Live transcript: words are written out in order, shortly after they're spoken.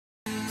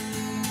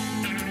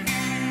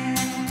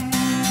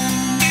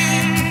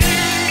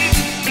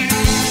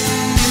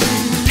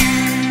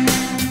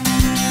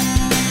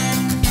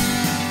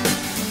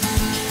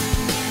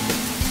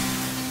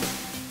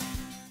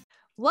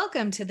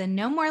Welcome to the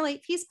No More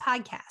Late Fees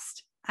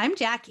podcast. I'm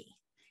Jackie.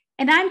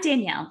 And I'm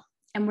Danielle.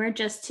 And we're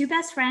just two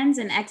best friends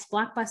and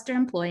ex-Blockbuster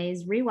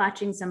employees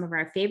rewatching some of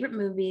our favorite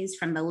movies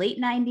from the late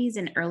 90s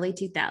and early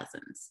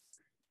 2000s.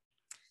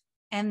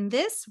 And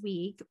this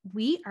week,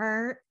 we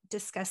are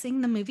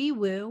discussing the movie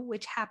Woo,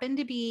 which happened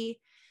to be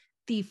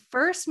the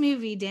first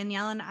movie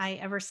Danielle and I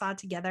ever saw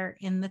together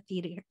in the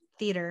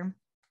theater.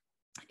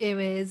 It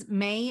was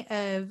May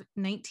of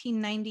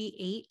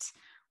 1998.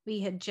 We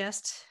had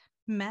just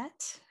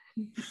met.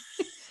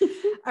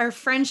 Our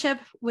friendship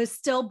was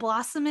still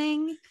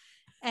blossoming.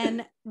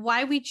 And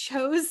why we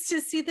chose to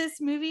see this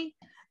movie,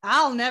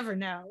 I'll never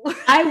know.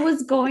 I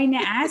was going to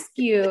ask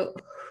you,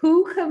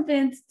 who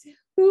convinced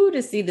who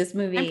to see this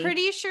movie? I'm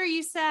pretty sure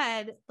you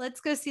said,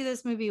 let's go see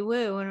this movie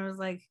Woo. And I was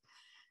like,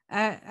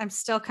 I'm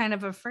still kind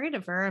of afraid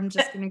of her. I'm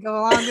just going to go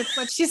along with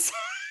what she says.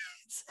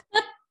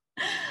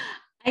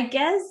 I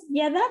guess,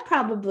 yeah, that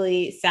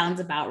probably sounds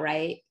about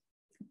right.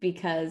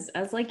 Because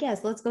I was like,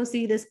 yes, let's go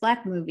see this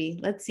Black movie.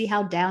 Let's see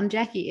how down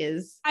Jackie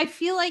is. I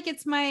feel like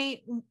it's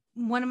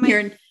one of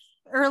my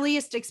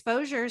earliest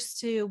exposures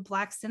to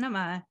Black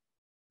cinema.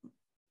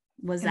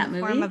 Was that movie?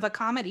 In the form of a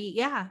comedy.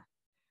 Yeah.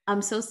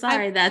 I'm so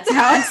sorry. That's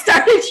how I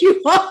started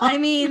you off. I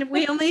mean,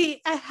 we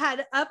only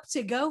had up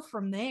to go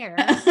from there.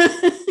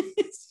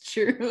 It's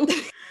true.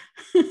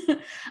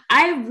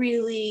 I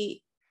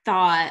really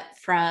thought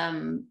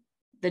from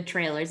the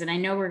trailers, and I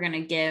know we're going to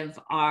give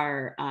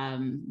our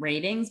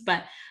ratings,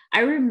 but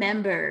I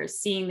remember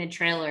seeing the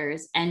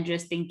trailers and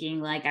just thinking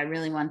like, I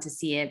really want to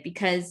see it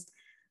because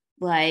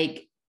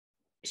like,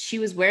 she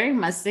was wearing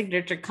my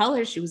signature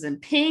colors. She was in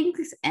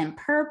pinks and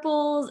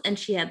purples, and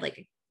she had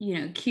like,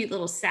 cute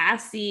little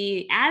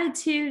sassy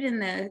attitude in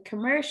the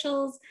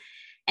commercials.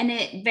 And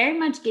it very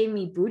much gave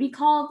me booty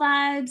call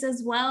vibes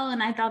as well.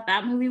 And I thought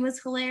that movie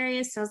was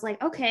hilarious. So I was like,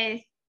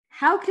 okay,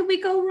 how can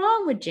we go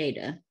wrong with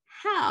Jada?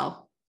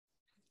 How?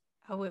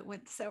 Oh, it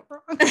went so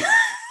wrong.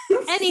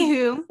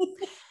 Anywho,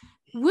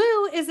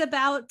 Woo is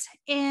about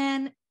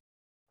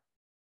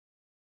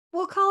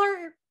we'll call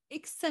her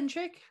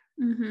eccentric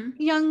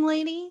young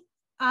lady.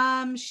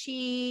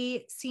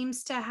 She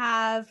seems to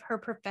have her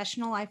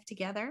professional life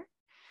together,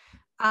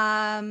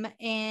 and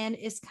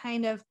is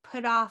kind of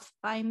put off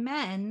by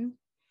men,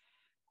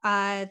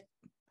 like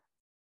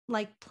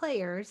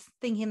players,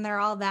 thinking they're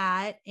all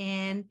that.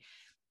 And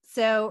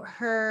so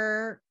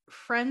her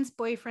friend's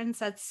boyfriend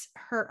sets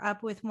her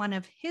up with one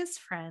of his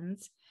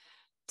friends,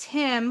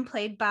 Tim,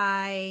 played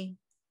by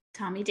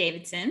Tommy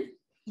Davidson.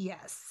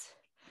 Yes.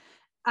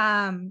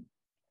 And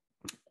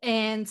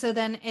so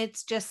then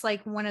it's just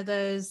like one of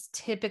those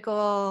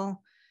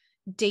typical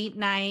date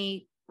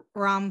night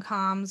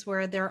rom-coms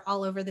where they're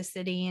all over the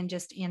city and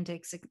just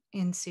antics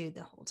ensue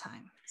the whole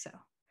time. So,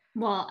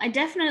 well, I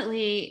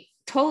definitely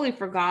totally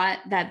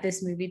forgot that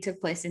this movie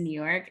took place in New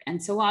York. And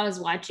so while I was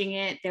watching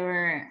it, there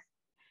were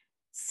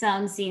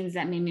some scenes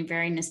that made me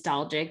very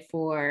nostalgic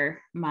for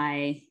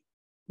my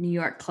New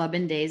York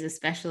clubbing days,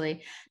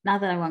 especially.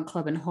 Not that I went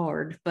clubbing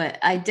hard, but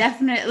I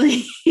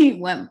definitely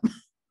went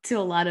to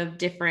a lot of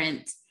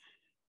different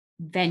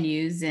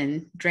venues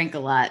and drank a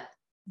lot.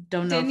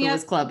 Don't know Danielle, if it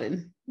was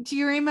clubbing. Do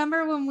you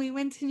remember when we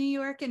went to New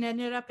York and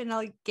ended up in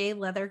a gay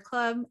leather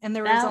club and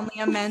there was only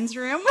a men's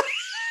room?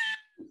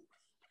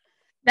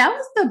 That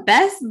was the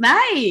best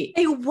night.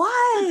 It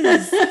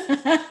was.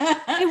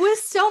 It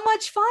was so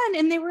much fun.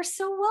 And they were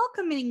so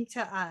welcoming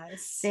to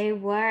us. They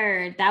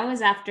were. That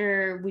was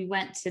after we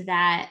went to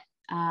that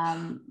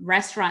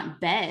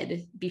restaurant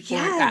Bed before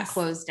it got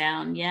closed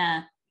down.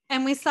 Yeah.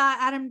 And we saw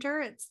Adam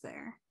Duritz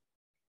there.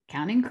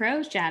 Counting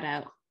Crows, shout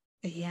out.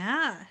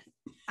 Yeah.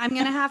 I'm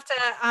going to have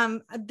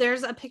to,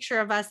 there's a picture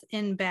of us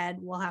in bed.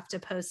 We'll have to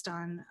post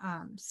on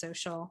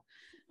social.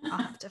 I'll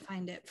have to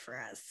find it for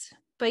us.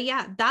 But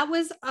yeah, that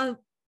was a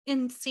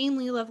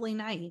insanely lovely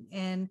night.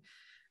 And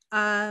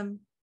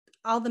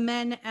all the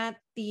men at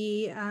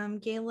the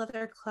gay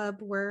leather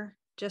club were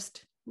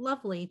just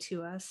lovely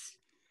to us.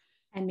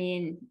 I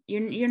mean,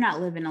 you're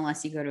not living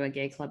unless you go to a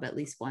gay club at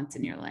least once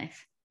in your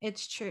life.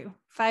 It's true.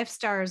 5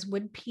 stars,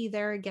 would pee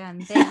there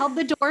again. They held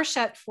the door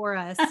shut for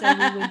us so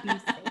we would be safe.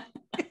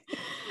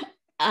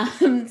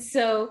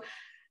 So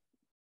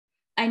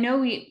I know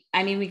we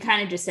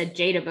kind of just said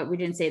Jada, but we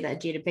didn't say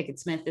that Jada Pinkett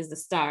Smith is the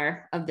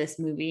star of this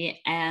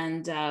movie.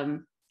 And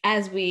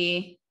as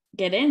we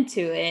get into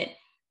it,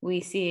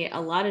 we see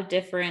a lot of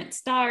different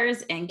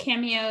stars and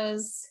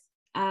cameos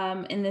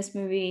in this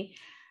movie.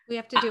 We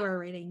have to do our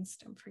ratings,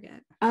 don't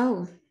forget.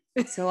 Oh,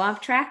 so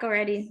off track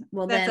already.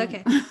 Well, that's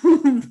then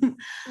okay.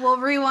 We'll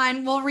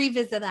rewind. We'll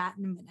revisit that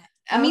in a minute.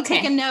 Let me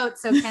take a note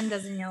so Ken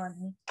doesn't yell at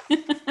me.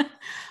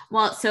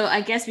 Well, so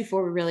I guess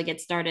before we really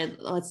get started,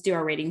 let's do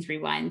our ratings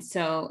rewind.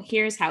 So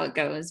here's how it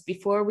goes.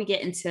 Before we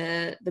get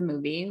into the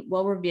movie,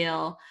 we'll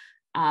reveal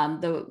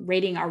the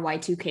rating our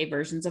Y2K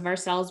versions of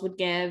ourselves would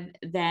give.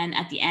 Then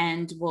at the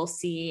end, we'll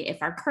see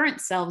if our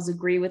current selves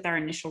agree with our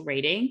initial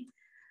rating.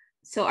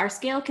 So our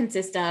scale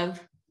consists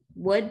of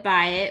would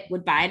buy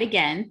it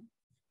again.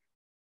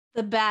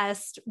 The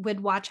best,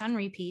 would watch on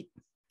repeat.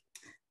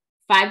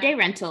 5-day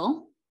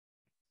rental.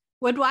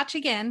 Would watch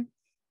again.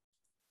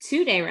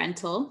 2-day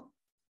rental.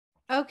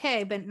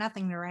 Okay, but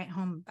nothing to write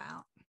home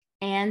about.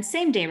 And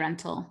same day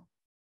rental.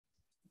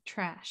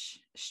 Trash.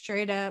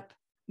 Straight up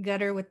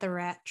gutter with the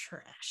rat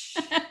trash.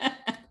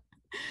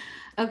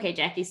 Okay,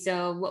 Jackie,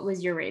 so what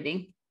was your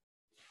rating?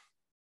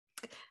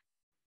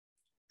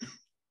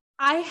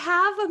 I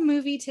have a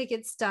movie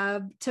ticket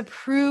stub to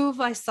prove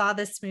I saw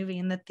this movie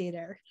in the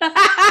theater.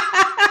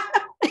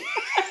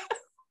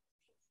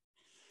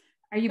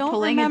 Are you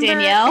pulling a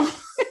Danielle?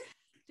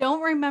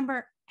 Don't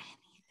remember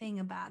anything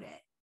about it.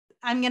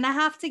 I'm going to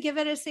have to give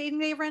it a same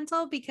day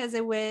rental because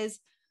it was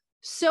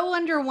so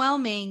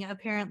underwhelming,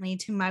 apparently,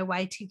 to my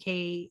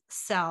Y2K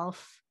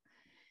self.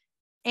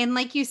 And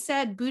like you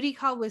said, Booty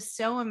Call was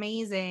so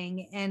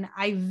amazing. And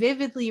I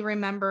vividly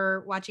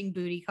remember watching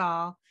Booty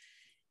Call.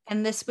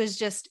 And this was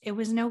just, it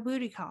was no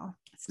Booty Call.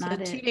 It's not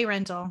a it. 2-day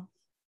rental.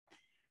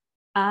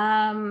 Or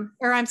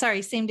I'm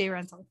sorry, same day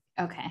rental.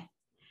 Okay.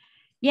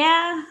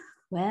 Yeah,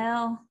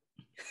 well,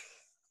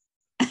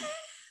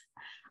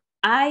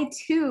 I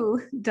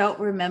too don't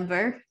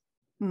remember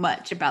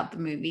much about the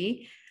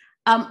movie.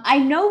 I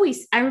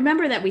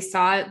remember that we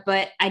saw it,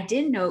 but I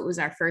didn't know it was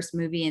our first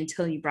movie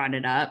until you brought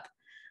it up.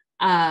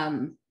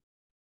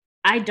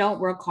 I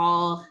don't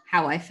recall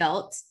how I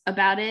felt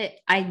about it.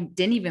 I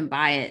didn't even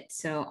buy it.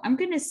 So I'm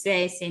going to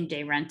say same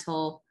day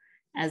rental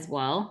as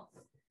well.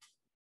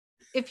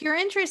 If you're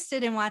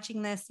interested in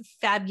watching this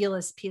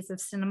fabulous piece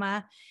of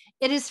cinema,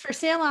 it is for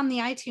sale on the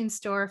iTunes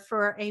store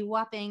for a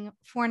whopping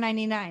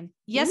 $4.99.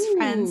 Yes, Ooh.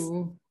 Friends,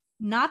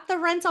 not the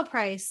rental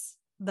price,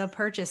 the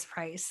purchase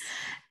price.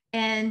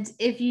 And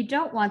if you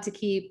don't want to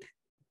keep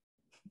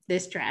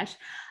this trash,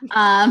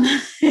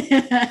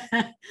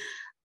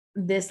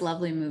 this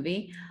lovely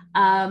movie,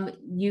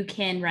 you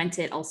can rent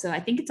it also. I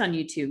think it's on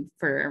YouTube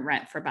for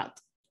rent for about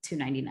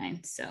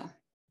 $2.99. So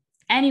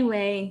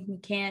anyway, you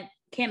can't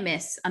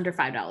miss under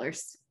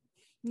 $5.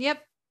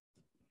 Yep.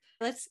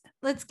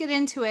 Let's get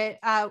into it.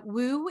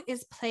 Wu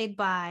is played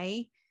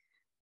by,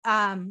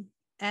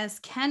 as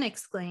Ken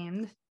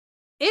exclaimed,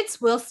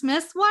 it's Will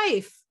Smith's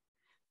wife,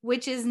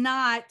 which is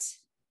not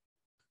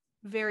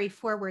very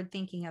forward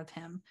thinking of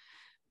him,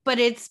 but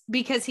it's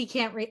because he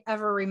can't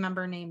ever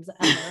remember names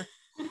ever.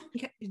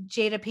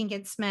 Jada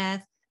Pinkett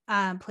Smith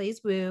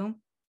plays Wu,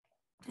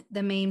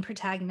 the main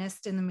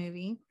protagonist in the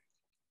movie.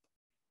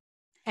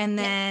 And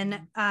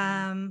then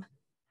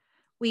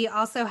we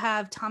also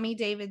have Tommy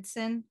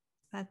Davidson.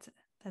 That's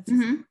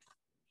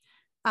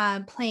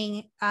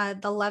playing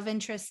the love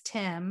interest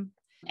Tim.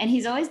 And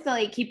he's always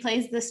he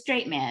plays the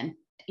straight man,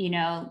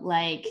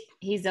 like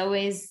he's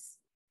always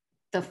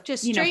the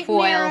just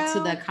foil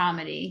to the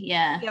comedy.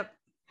 Yeah. Yep.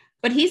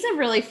 But he's a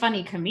really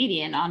funny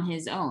comedian on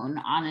his own,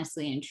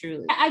 honestly and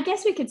truly. I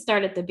guess we could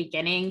start at the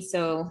beginning.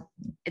 So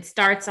it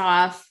starts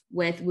off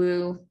with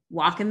Wu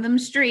walking them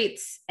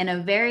streets in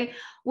a very,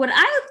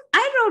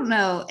 I don't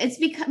know. It's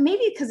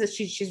because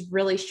she's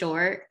really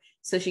short,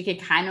 so she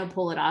could kind of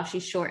pull it off.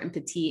 She's short and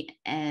petite,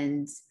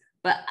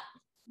 but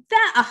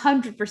that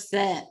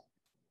 100%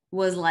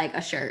 was like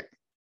a shirt.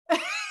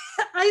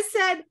 I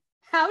said,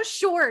 how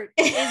short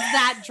is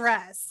that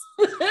dress?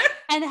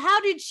 And how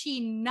did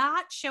she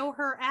not show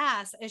her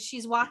ass as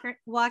she's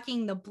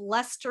walking the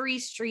blustery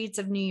streets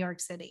of New York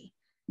City?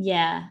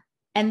 Yeah.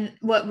 And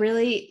what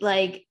really,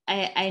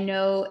 I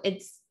know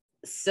it's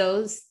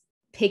so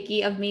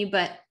picky of me,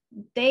 but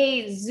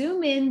they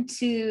zoom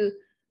into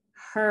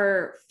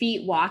her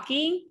feet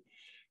walking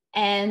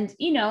and,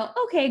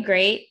 okay,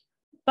 great.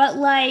 But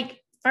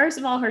first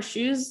of all, her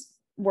shoes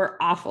were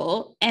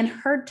awful and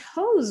her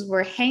toes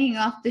were hanging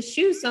off the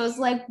shoes. So I was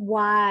like,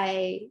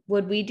 why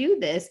would we do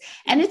this?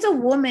 And it's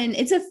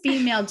a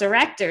female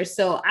director.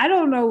 So I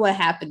don't know what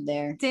happened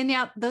there.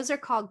 Danielle, those are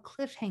called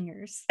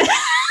cliffhangers.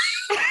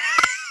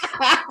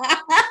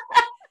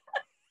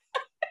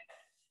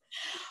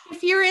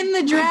 If you're in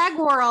the drag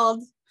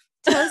world,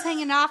 toes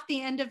hanging off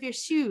the end of your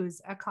shoes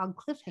are called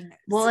cliffhangers.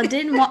 Well, it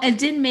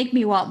didn't make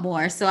me want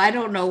more. So I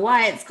don't know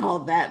why it's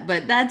called that,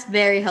 but that's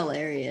very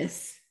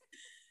hilarious.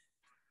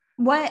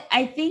 What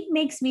I think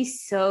makes me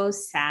so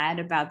sad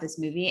about this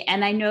movie,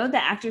 and I know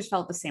the actors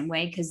felt the same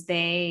way because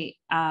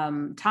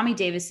Tommy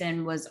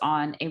Davidson was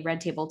on a Red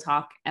Table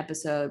Talk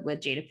episode with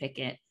Jada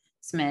Pinkett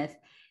Smith,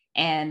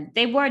 and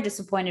they were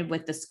disappointed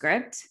with the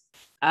script.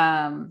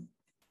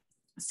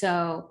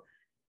 So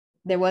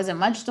there wasn't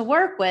much to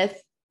work with,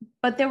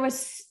 but there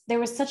was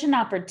such an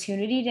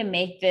opportunity to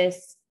make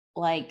this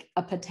like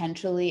a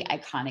potentially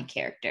iconic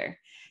character,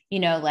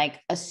 like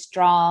a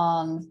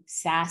strong,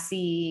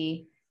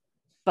 sassy,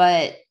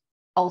 but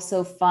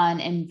also fun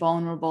and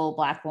vulnerable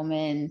Black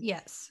woman.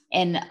 Yes.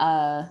 And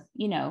a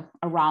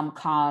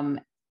rom-com,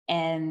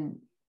 and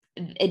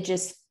it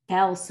just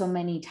fell so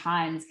many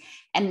times.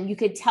 And you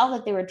could tell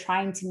that they were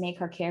trying to make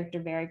her character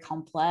very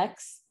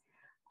complex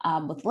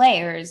with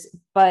layers,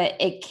 but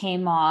it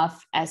came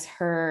off as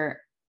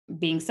her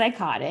being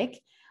psychotic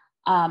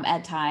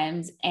at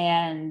times.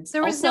 And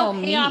there was no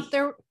payoff.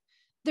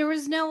 There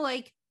was no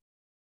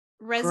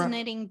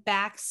resonating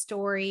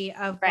backstory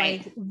of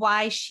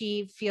why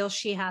she feels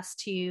she has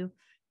to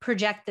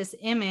project this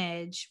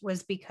image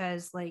was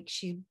because like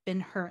she'd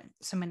been hurt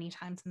so many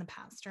times in the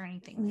past or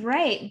anything like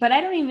right. But I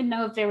don't even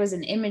know if there was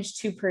an image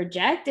to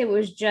project. It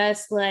was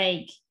just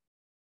like,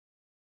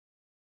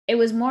 it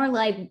was more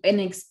like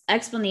an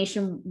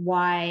explanation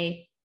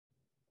why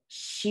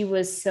she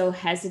was so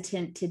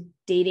hesitant to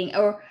dating,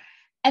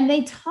 and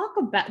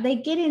they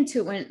get into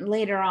it when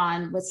later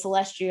on with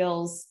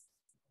Celestial's,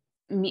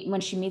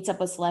 when she meets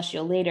up with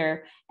Celestial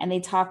later, and they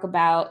talk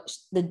about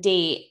the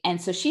date. And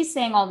so she's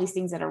saying all these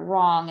things that are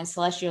wrong, and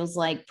Celestial's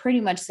like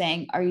pretty much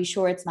saying, are you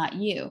sure it's not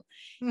you?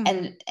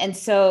 And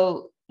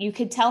so you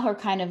could tell her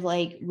kind of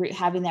like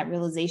having that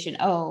realization,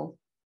 oh,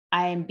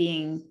 I am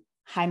being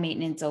high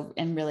maintenance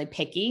and really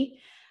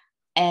picky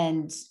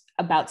and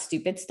about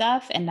stupid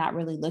stuff and not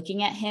really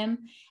looking at him.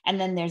 And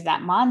then there's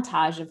that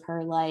montage of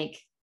her like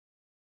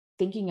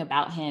thinking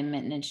about him,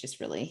 and it's just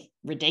really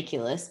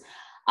ridiculous.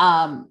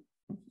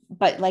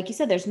 But like you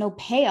said, there's no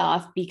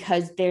payoff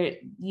because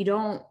you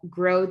don't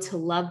grow to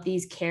love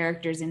these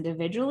characters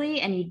individually,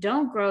 and you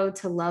don't grow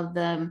to love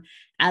them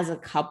as a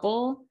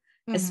couple,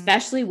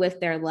 especially with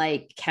their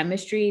like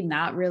chemistry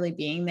not really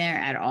being there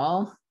at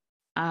all.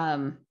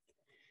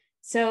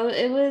 So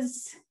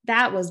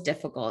that was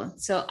difficult.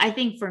 So I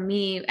think for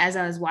me, as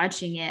I was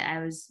watching it,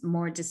 I was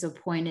more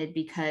disappointed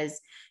because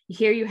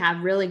here you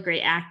have really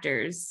great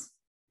actors.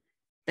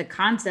 The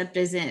concept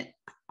isn't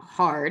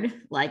hard,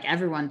 like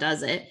everyone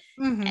does it,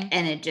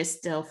 and it just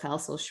still fell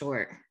so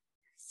short.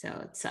 So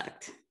it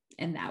sucked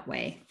in that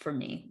way for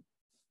me.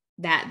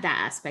 That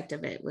aspect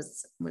of it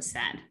was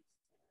sad.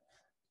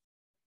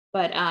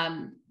 But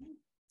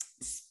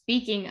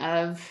speaking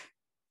of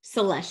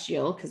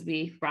Celestial, because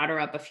we brought her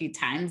up a few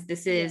times,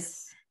 this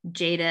is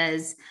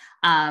Jada's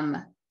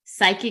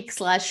psychic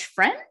 /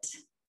 friend.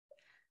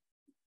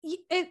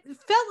 It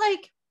felt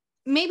like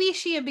maybe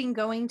she had been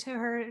going to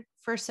her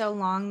for so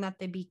long that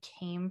they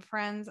became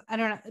friends. I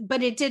don't know,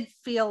 but it did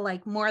feel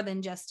like more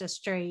than just a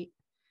straight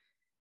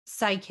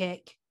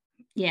psychic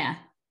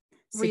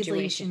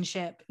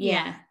relationship.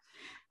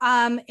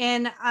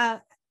 And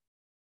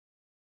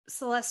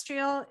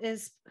Celestial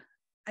is,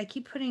 I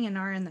keep putting an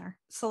R in there.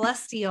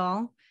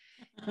 Celestial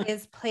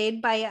is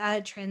played by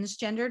a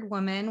transgendered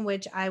woman,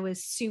 which I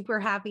was super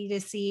happy to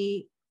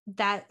see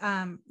that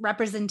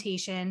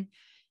representation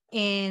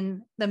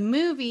in the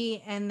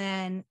movie. And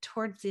then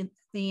towards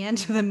the end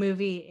of the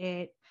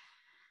movie,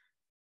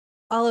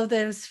 all of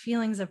those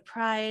feelings of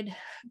pride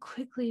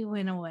quickly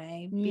went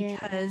away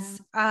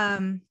because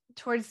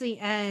towards the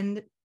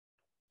end,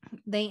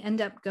 they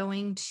end up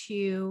going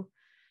to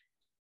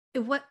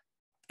what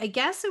I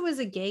guess it was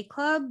a gay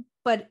club,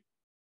 but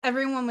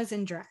everyone was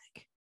in drag.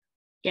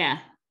 Yeah.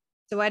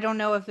 So I don't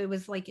know if it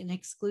was like an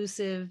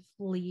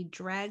exclusively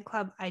drag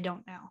club. I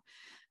don't know.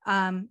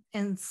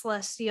 And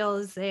Celestial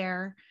is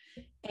there,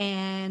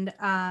 and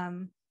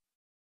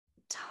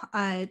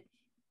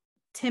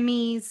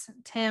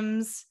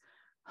Tim's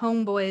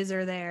homeboys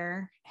are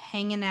there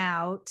hanging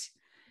out.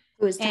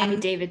 It was Tommy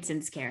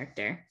Davidson's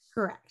character.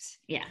 Correct.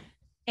 Yeah.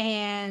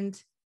 And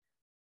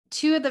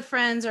two of the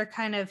friends are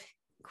kind of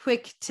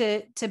quick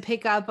to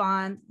pick up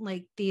on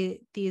like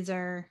these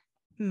are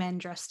men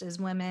dressed as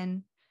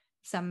women,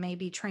 some may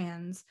be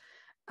trans,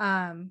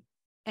 and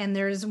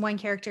there's one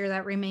character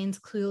that remains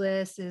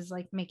clueless, is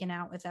like making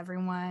out with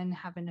everyone,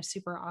 having a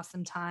super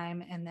awesome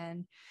time, and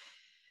then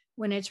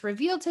when it's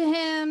revealed to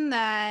him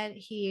that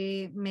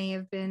he may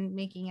have been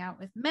making out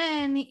with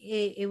men,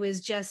 it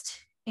was just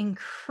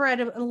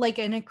incredible, like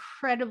an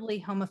incredibly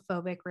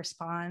homophobic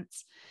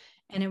response.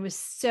 And it was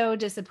so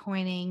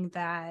disappointing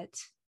that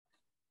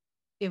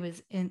it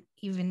was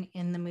even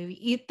in the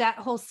movie. That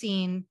whole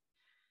scene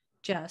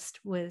just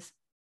was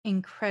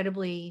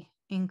incredibly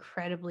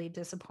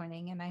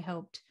disappointing. And I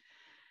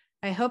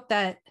hope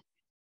that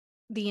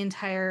the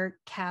entire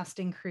cast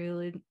and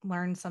crew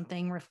learned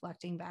something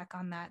reflecting back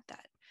on that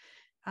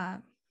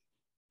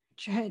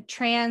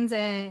trans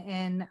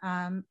and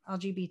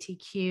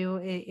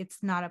LGBTQ,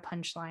 it's not a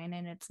punchline,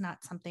 and it's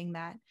not something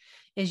that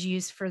is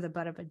used for the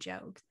butt of a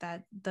joke.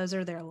 That those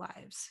are their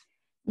lives.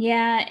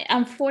 Yeah,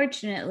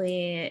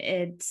 unfortunately,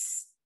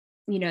 it's,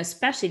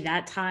 especially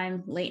that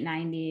time, late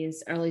 90s,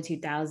 early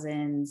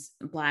 2000s,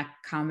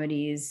 Black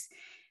comedies,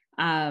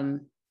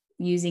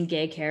 using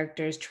gay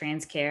characters,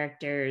 trans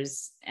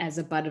characters as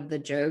a butt of the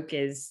joke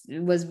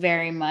was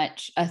very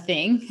much a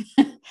thing.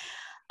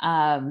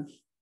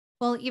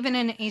 Well, even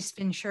in Ace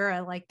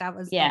Ventura, like that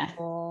was the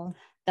whole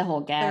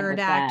gag third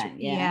act,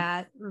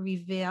 that,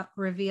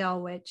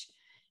 reveal, which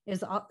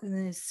is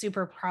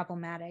super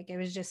problematic. It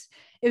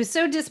was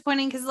so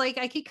disappointing because like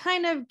I could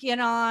kind of get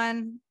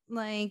on,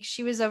 like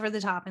she was over the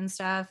top and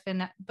stuff,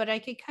 but I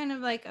could kind of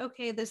like,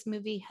 okay, this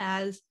movie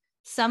has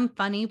some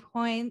funny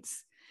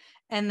points,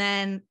 and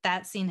then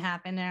that scene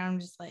happened, and I'm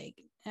just like,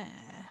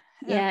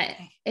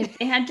 okay. If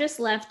they had just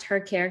left her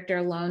character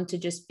alone to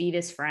just be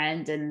this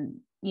friend and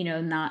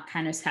not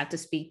kind of have to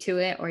speak to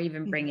it or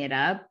even bring it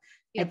up,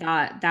 I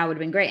thought that would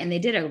have been great. And they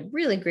did a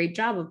really great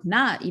job of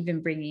not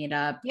even bringing it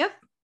up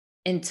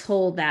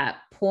until that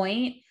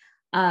point.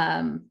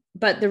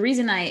 But the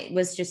reason I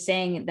was just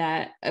saying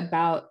that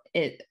about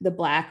it, the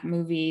Black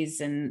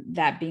movies and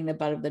that being the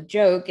butt of the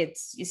joke,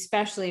 it's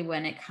especially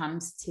when it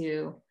comes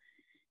to,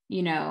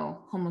 you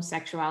know,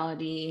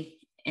 homosexuality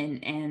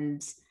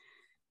and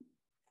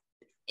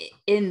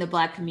in the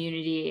Black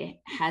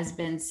community has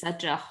been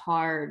such a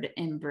hard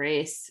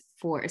embrace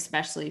for,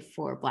 especially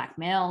for Black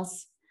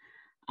males.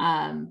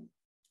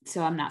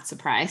 So I'm not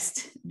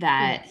surprised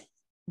that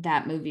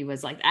that movie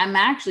was like, I'm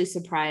actually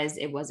surprised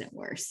it wasn't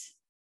worse.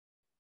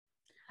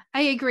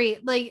 I agree.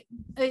 Like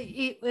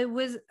it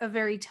was a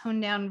very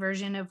toned down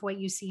version of what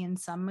you see in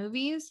some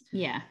movies.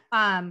 Yeah.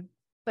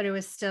 But it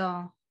was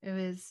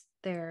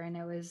there, and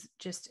it was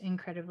just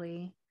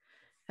incredibly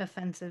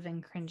offensive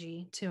and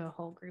cringy to a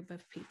whole group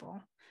of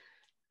people.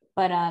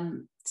 But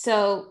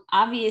so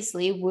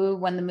obviously Wu,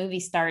 when the movie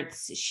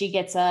starts, she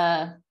gets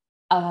a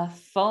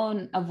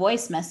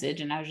voice message,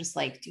 and I was just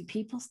like, do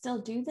people still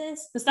do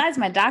this? Besides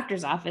my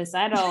doctor's office,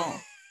 I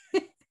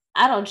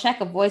don't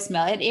check a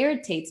voicemail. It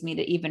irritates me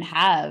to even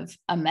have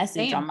a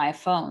message on my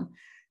phone.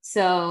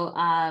 So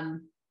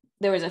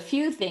there was a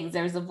few things.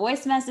 There was a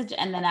voice message,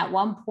 and then at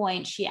one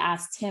point she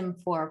asked him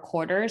for a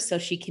quarter so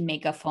she can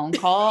make a phone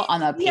call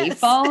on a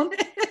payphone.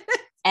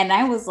 And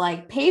I was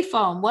like,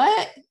 payphone,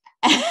 what?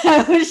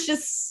 I was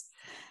just,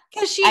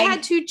 because she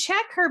had to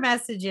check her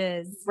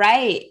messages.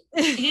 Right.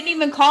 She didn't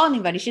even call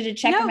anybody. She had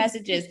to check her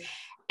messages.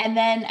 And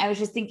then I was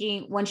just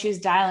thinking, when she was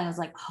dialing, I was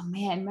like, oh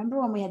man, remember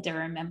when we had to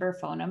remember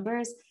phone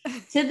numbers?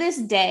 To this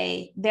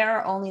day, there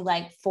are only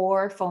like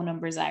 4 phone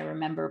numbers I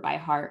remember by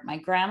heart. My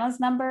grandma's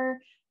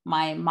number,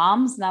 my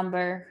mom's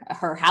number,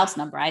 her house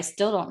number. I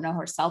still don't know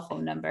her cell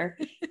phone number,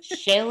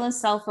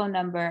 Shayla's cell phone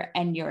number,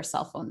 and your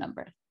cell phone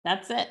number.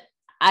 That's it.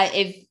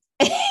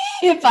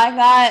 If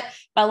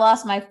I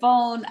lost my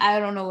phone, I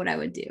don't know what I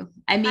would do.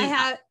 I mean,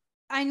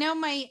 I know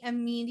my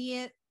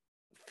immediate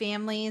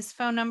family's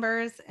phone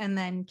numbers and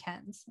then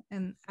Ken's,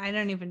 and I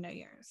don't even know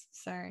yours.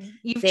 Sorry.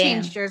 You've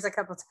changed yours a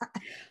couple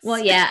times. Well,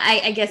 yeah,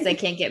 I guess I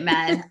can't get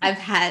mad.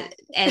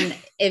 And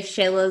if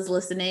Shayla's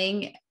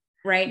listening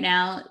right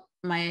now,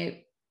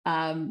 my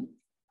other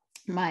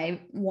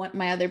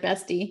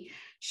bestie,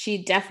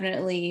 she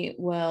definitely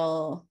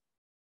will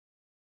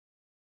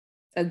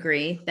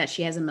agree that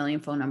she has a million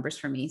phone numbers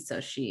for me,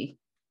 so she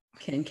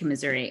can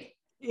commiserate.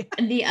 Yeah.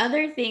 And the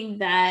other thing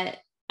that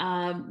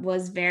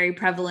was very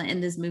prevalent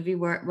in this movie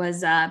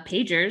was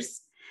pagers,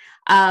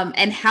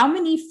 and how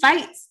many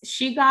fights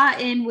she got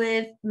in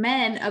with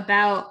men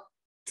about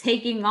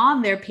taking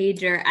on their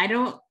pager. I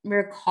don't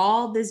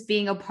recall this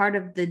being a part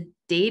of the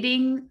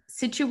dating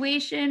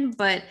situation,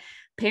 but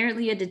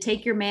apparently you had to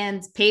take your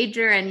man's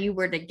pager and you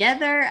were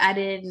together. I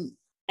didn't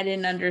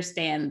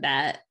understand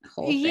that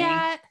whole thing.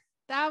 Yeah,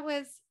 that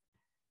was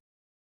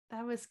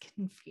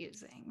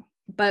confusing.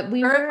 But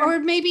or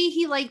maybe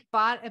he like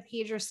bought a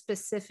pager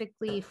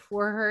specifically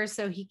for her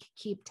so he could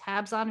keep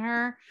tabs on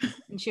her,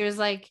 and she was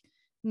like,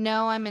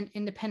 no, I'm an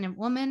independent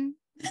woman.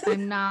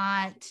 I'm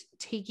not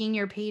taking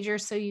your pager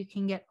so you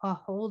can get a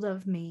hold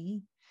of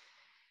me.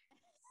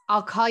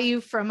 I'll call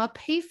you from a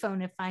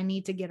payphone if I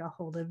need to get a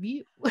hold of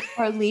you.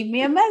 Or leave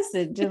me a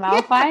message and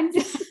I'll find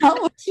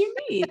out what you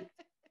need.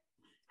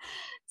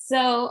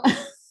 So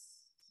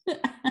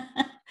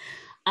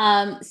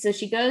so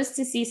she goes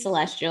to see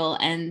Celestial,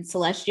 and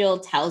Celestial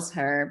tells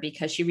her,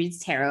 because she reads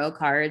tarot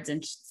cards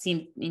and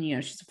she's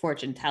a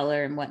fortune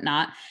teller and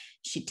whatnot.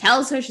 She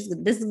tells her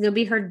this is going to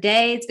be her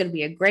day. It's going to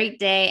be a great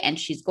day. And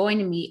she's going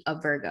to meet a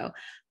Virgo.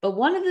 But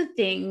one of the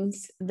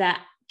things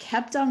that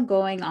kept on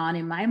going on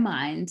in my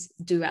mind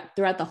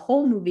throughout the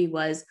whole movie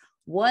was,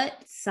 what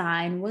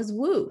sign was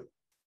Wu?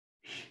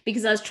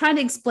 Because I was trying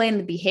to explain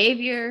the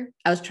behavior.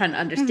 I was trying to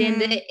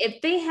understand it.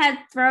 If they had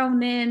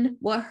thrown in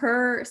what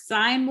her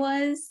sign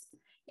was,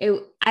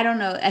 I don't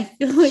know. I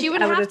feel like she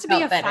would have to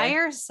be a better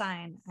fire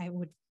sign.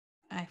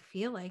 I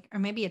feel like, or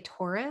maybe a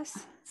Taurus,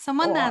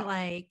 someone that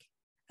like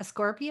a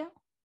Scorpio.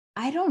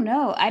 I don't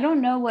know. I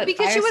don't know what,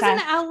 because she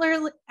wasn't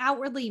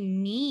outwardly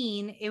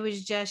mean. It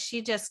was just,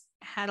 she just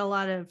had a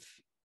lot of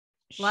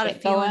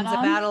feelings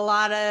about a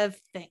lot of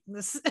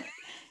things.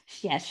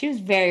 Yeah, she was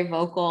very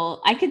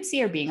vocal. I could see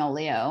her being a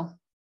Leo.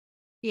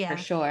 Yeah,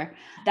 for sure.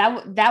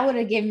 That would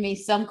have given me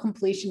some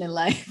completion in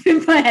life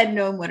if I had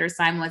known what her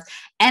sign was.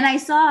 And I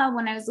saw,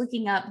 when I was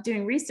looking up,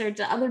 doing research,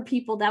 other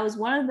people, that was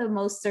one of the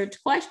most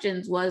searched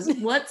questions was,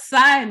 what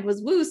sign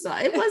was Wu? So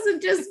it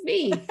wasn't just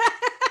me.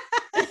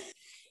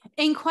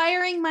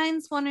 Inquiring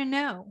minds want to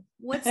know,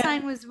 what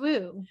sign was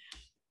Wu?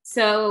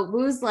 So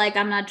Wu's like,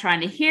 I'm not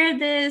trying to hear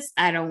this.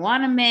 I don't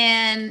want a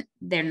man.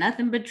 They're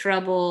nothing but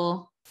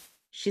trouble.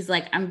 She's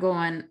like, I'm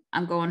going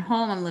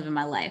home. I'm living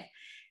my life.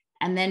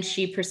 And then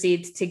she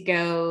proceeds to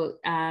go.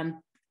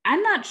 I'm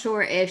not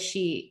sure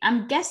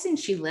I'm guessing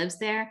she lives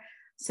there.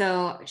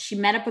 So she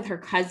met up with her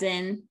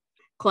cousin,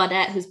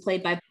 Claudette, who's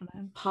played by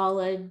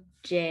Paula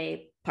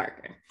Jai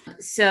Parker.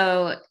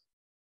 So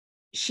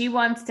she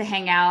wants to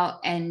hang out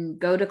and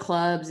go to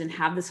clubs and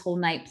have this whole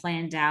night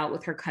planned out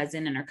with her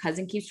cousin. And her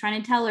cousin keeps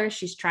trying to tell her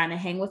she's trying to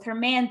hang with her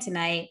man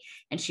tonight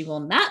and she will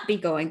not be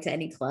going to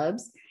any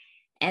clubs.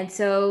 And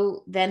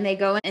so then they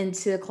go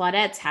into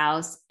Claudette's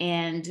house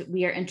and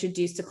we are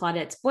introduced to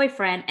Claudette's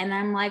boyfriend. And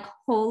I'm like,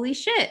 holy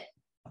shit,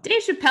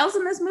 Dave Chappelle's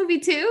in this movie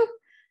too?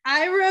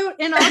 I wrote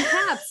in all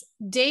caps,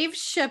 Dave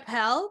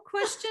Chapelle,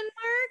 question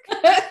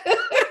mark.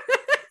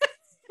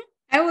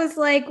 I was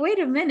like, wait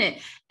a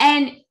minute.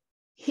 And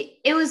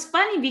it was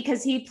funny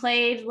because he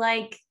played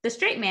like the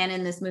straight man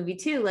in this movie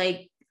too.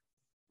 Like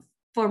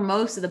for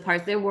most of the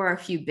parts, there were a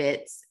few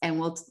bits, and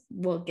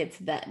we'll get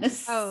to that in a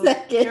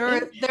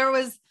second. There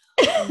was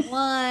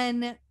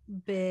one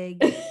big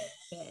bit.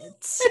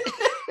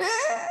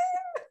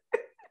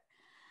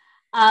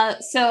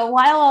 So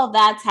while all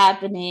that's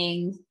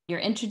happening, you're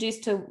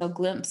introduced to a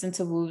glimpse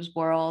into Woo's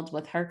world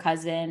with her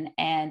cousin,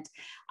 and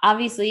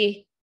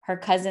obviously her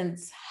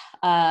cousin's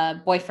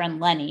boyfriend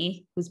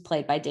Lenny, who's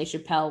played by Dave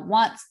Chapelle,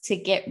 wants to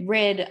get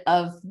rid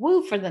of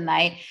Woo for the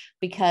night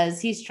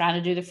because he's trying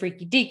to do the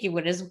freaky deaky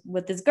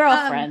with his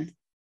girlfriend.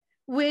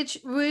 Which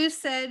Woo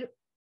said,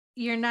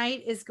 your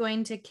night is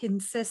going to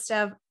consist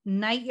of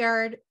night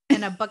yard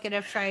and a bucket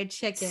of fried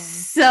chicken.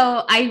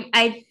 So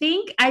I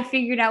think I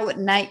figured out what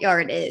night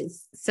yard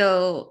is.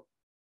 So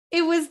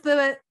it was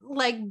the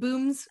like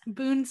Boone's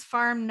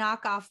Farm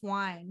knockoff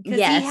wine. Because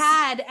yes. He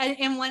had,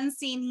 in one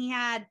scene, he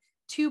had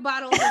 2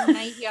 bottles of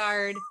night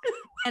yard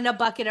and a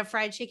bucket of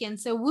fried chicken.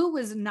 So Woo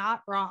was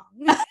not wrong.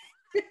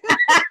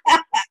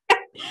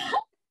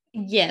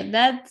 Yeah,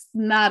 that's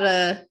not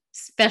a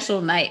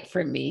special night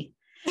for me.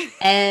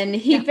 And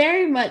he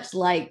very much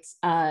liked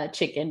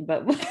chicken,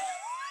 but let's go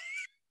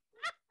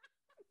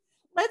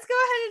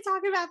ahead and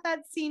talk about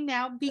that scene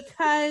now,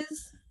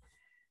 because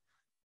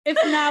if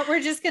not,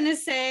 we're just gonna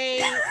say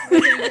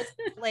we're gonna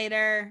get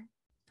later,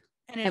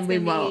 and it's gonna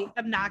be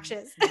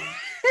obnoxious.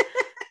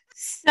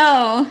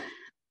 So,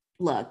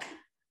 look,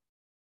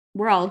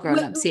 we're all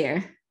grown-ups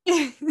here,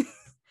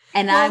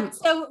 and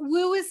so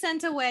Woo was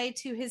sent away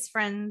to his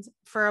friends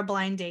for a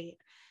blind date,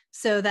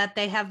 so that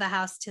they have the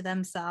house to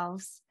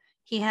themselves.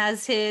 He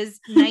has his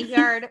night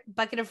yard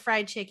bucket of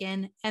fried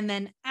chicken, and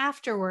then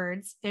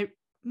afterwards it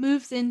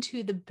moves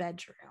into the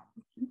bedroom.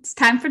 It's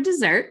time for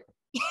dessert.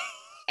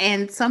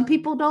 And some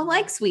people don't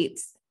like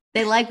sweets.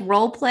 They like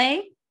role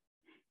play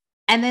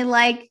and they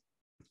like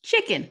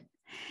chicken.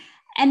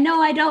 And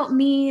no, I don't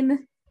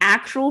mean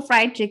actual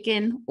fried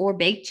chicken or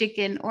baked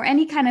chicken or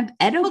any kind of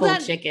edible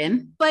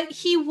chicken. But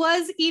he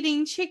was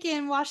eating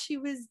chicken while she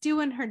was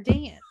doing her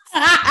dance.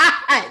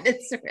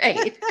 That's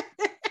right.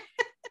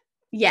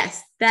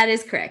 Yes, that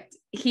is correct.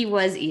 He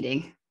was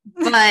eating,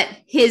 but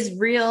his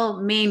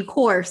real main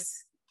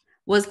course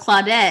was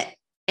Claudette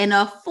in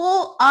a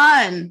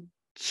full-on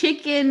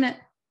chicken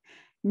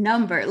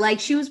number. Like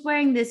she was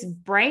wearing this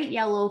bright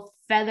yellow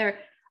feather.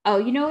 Oh,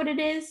 you know what it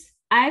is?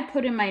 I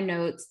put in my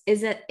notes is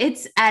that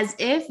it's as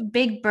if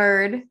Big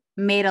Bird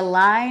made a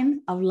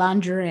line of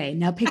lingerie.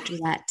 Now picture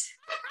that.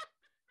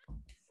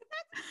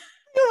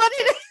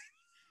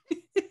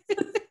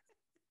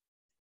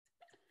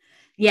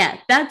 Yeah,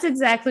 that's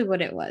exactly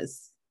what it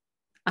was.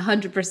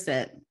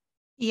 100%.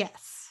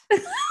 Yes.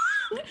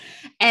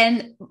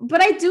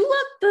 But I do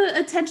love the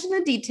attention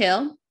to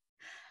detail.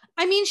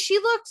 I mean, she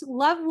looked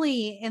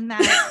lovely in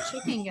that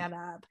chicken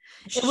getup.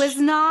 It was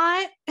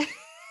not.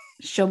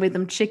 Show me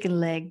them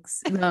chicken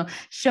legs. No,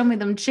 show me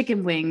them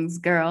chicken wings,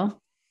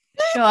 girl.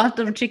 Show off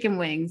them chicken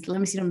wings. Let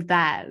me see them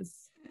thighs.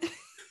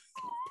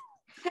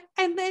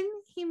 And then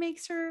he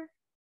makes her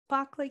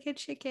balk like a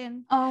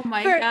chicken. Oh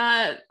my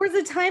God. For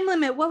the time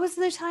limit. What was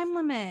the time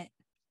limit?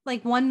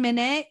 Like 1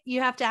 minute? You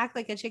have to act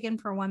like a chicken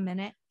for 1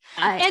 minute.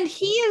 And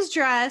he is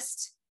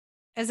dressed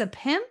as a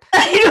pimp?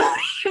 I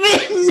don't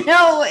even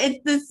know.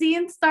 The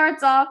scene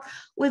starts off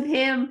with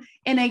him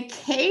in a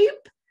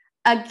cape,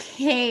 a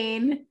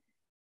cane,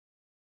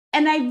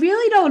 and I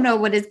really don't know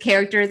what his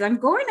character is.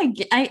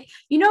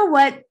 You know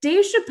what?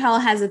 Dave Chapelle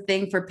has a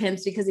thing for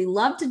pimps because he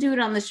loved to do it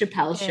on the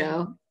Chappelle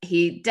show.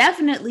 He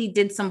definitely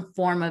did some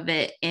form of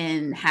it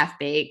in Half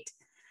Baked.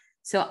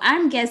 So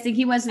I'm guessing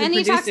he went to the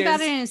producers. And he talks about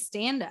it in his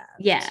stand-up.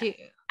 Yeah. Too.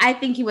 I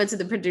think he went to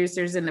the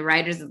producers and the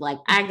writers and like,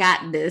 I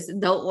got this.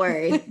 Don't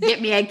worry. Get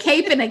me a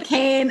cape and a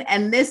cane,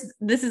 and this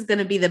is going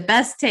to be the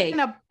best take.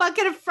 And a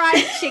bucket of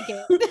fried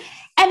chicken.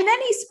 And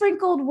then he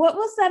sprinkled, what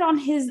was that on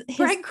his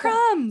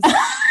breadcrumbs?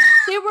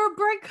 There were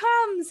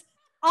breadcrumbs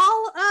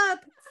all up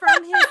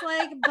from his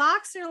like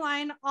boxer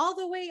line all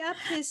the way up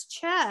his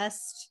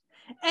chest.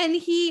 And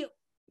he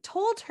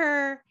told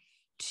her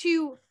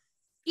to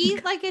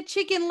eat like a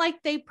chicken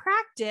like they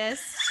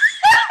practiced.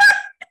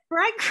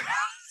 Breadcrumbs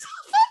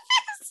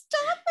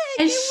off of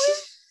his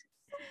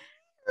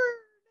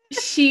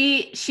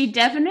stomach. She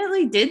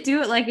definitely did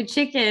do it like a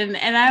chicken.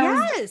 And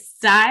I was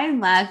dying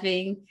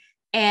laughing.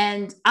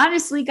 And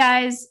honestly,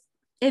 guys,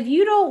 if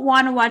you don't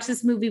want to watch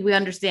this movie, we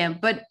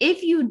understand. But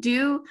if you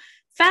do,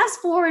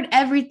 fast forward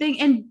everything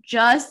and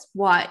just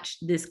watch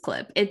this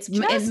clip. It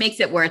makes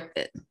it worth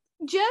it.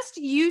 Just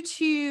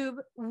YouTube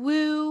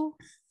Woo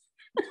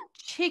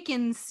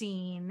chicken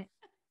scene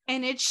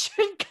and it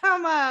should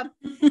come up.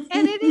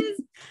 And it is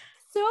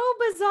so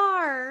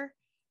bizarre,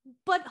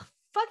 but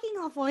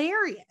fucking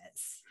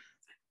hilarious.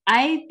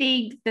 I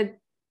think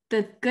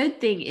the good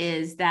thing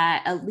is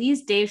that at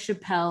least Dave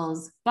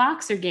Chappelle's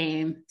boxer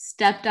game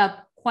stepped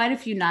up quite a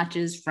few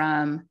notches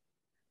from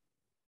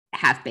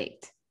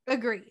Half-Baked.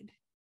 Agreed.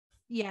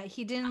 Yeah,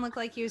 he didn't look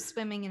like he was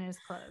swimming in his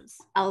clothes.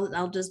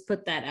 I'll just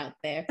put that out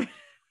there.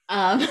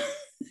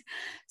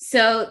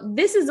 So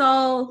this is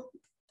all,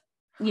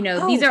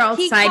 these are all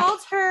he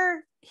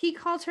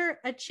called her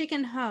a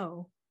chicken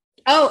hoe.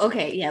 Oh,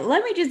 okay. Yeah.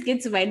 Let me just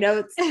get to my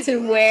notes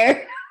to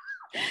where.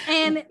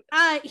 And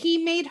he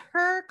made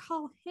her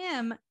call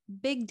him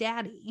Big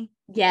Daddy.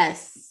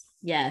 Yes.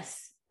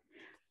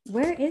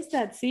 Where is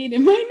that scene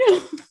in my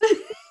notes?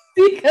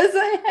 Because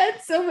I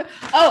had so much.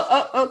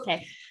 Oh,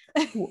 okay.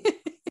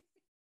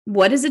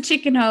 What is a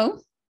chicken hoe?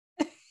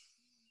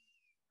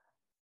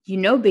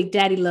 Big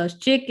Daddy loves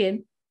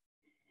chicken.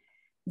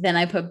 Then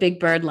I put Big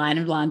Bird line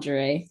of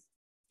lingerie.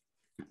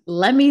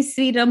 Let me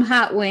see them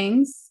hot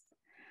wings.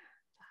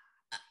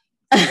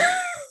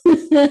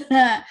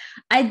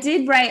 I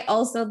did write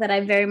also that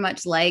I very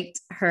much liked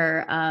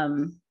her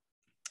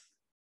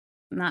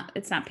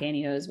it's not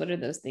pantyhose, what are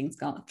those things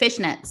called?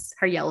 Fishnets,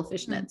 her yellow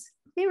fishnets.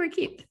 They were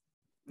cute.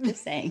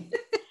 Just saying.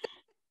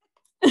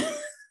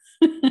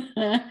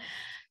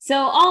 So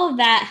all of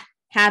that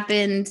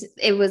happened.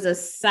 It was a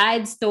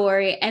side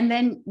story, and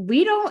then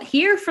we don't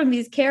hear from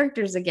these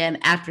characters again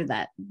after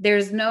that.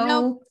 There's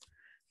no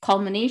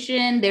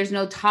culmination. There's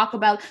no talk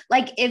about,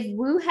 like, if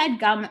Wu had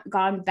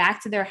gone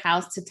back to their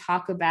house to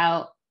talk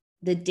about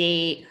the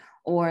date,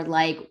 or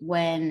like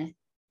when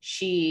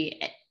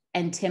she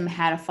and Tim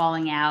had a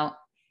falling out,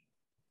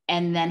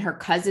 and then her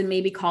cousin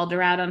maybe called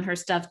her out on her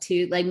stuff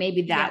too, like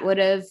maybe that would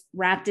have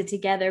wrapped it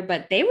together,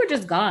 but they were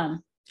just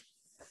gone.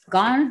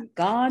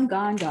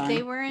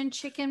 They were in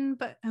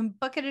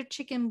bucket of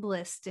chicken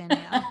bliss,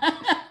 Danielle.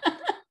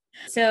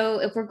 So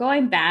if we're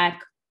going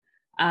back,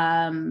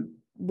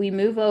 we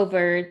move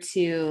over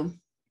to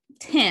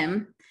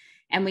Tim,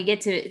 and we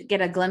get to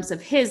get a glimpse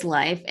of his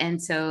life.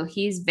 And so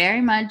he's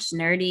very much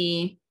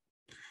nerdy,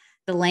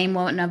 the lame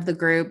one of the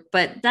group,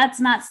 but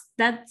that's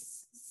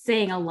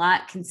saying a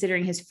lot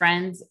considering his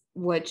friends,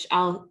 which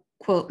I'll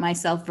quote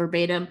myself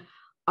verbatim,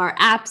 are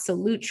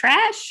absolute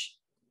trash.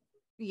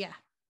 Yeah.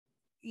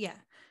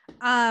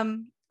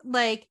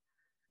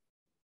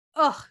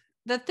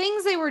 The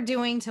things they were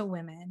doing to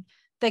women,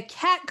 the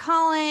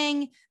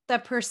catcalling, the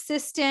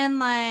persistent,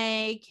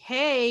 like,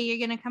 hey,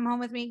 you're gonna come home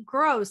with me,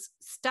 gross,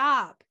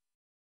 stop,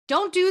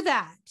 don't do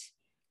that.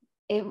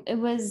 It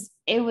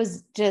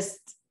was just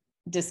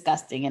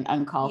disgusting and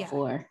uncalled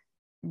for,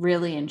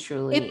 really and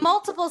truly, in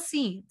multiple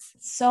scenes.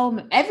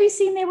 So every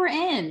scene they were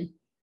in.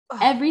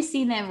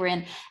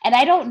 And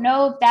I don't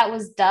know if that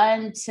was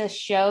done to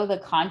show the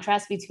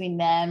contrast between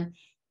them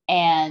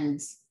and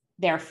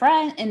their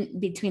friend, and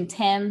between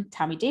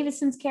Tommy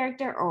Davidson's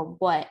character, or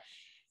what.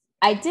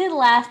 I did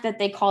laugh that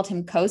they called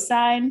him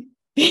Cosine.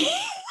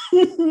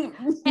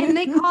 And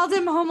they called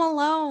him Home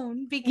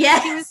Alone because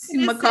he was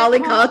Macaulay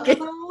Culkin.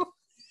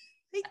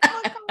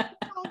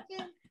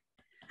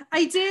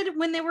 I did,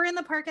 when they were in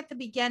the park at the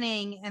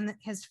beginning and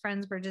his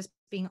friends were just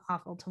being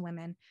awful to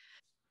women,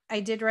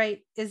 I did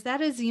write, is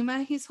that a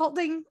Zima he's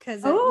holding?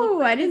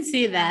 I didn't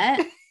see that.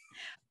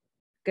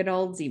 Good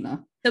old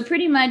Zima. So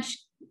pretty much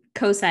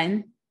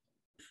Cosine,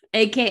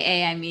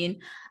 AKA,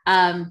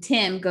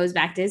 Tim goes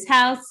back to his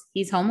house.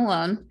 He's home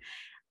alone.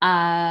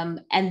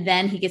 And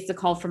then he gets the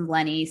call from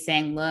Lenny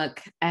saying,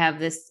 look, I have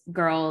this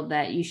girl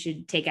that you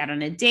should take out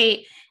on a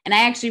date. And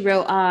I actually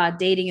wrote,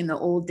 dating in the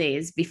old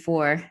days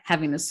before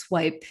having to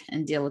swipe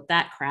and deal with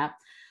that crap.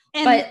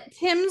 But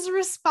Tim's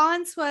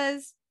response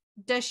was,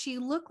 does she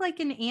look like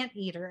an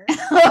anteater?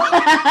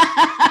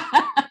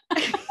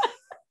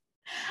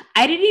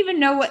 I didn't even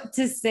know what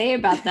to say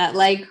about that.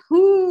 Like,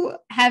 who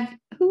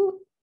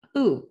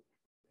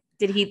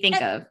did he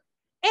think of?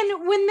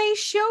 And when they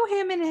show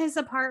him in his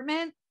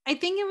apartment, I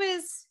think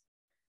it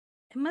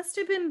must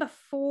have been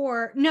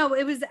before. No,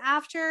 it was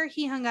after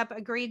he hung up,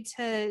 agreed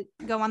to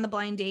go on the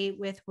blind date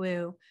with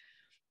Wu.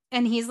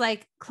 And he's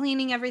like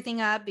cleaning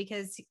everything up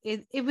because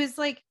it was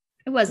like,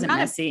 it wasn't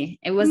messy.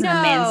 It wasn't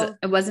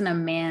a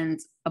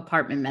man's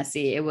apartment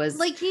messy. It was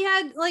like he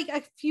had like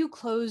a few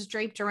clothes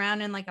draped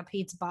around in like a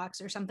pizza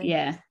box or something.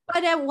 Yeah.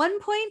 But at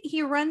one point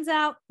he runs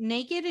out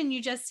naked and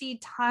you just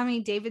see Tommy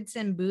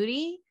Davidson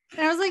booty.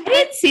 And I was like, I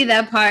didn't see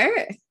that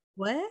part.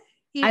 What?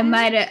 I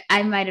might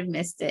have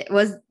missed it.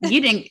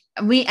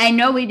 I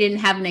know we didn't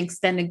have an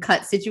extended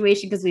cut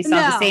situation because we saw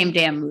the same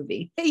damn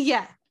movie.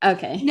 Yeah.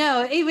 Okay.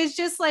 No, it was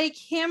just like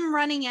him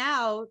running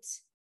out,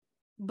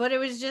 but it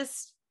was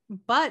just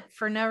butt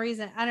for no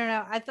reason. I don't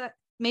know. I thought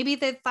maybe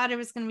they thought it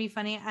was going to be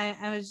funny.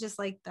 I was just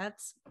like,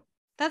 that's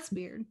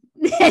weird.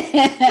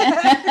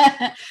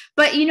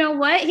 But you know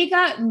what? He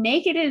got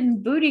naked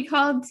and booty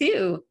called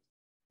too.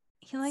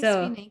 He likes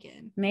to be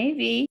naked.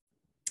 Maybe.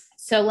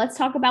 So let's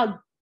talk about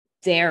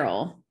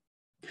Daryl.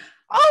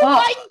 Oh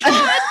my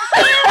God.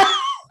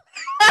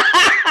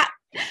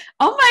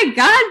 Oh my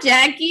God,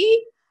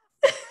 Jackie.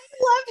 I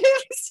love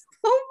him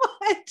so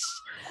much.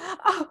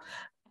 Oh,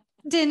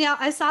 Danielle,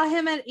 I saw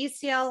him at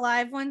ACL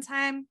Live one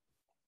time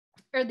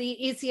or the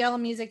ACL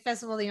Music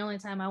Festival, the only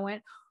time I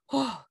went,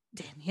 oh,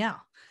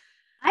 Danielle.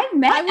 I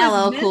met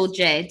LL Cool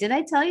J. Did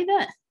I tell you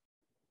that?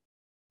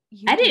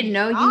 I didn't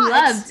know you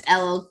loved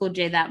LL Cool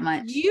J that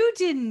much. You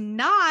did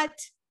not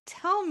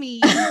tell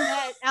me you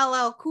met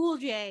LL Cool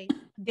J,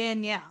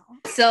 Danielle.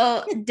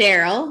 So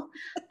Daryl,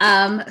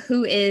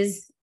 who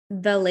is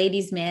the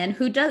ladies' man,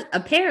 who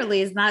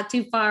apparently is not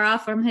too far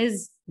off from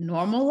his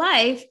normal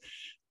life.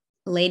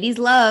 Ladies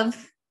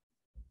love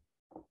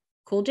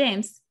Cool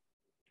James.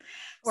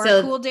 Or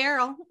Cool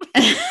Daryl.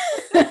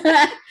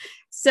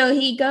 So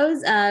he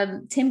goes,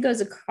 Tim goes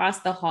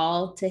across the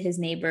hall to his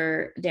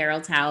neighbor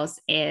Daryl's house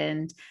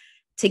and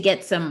to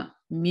get some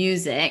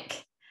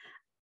music.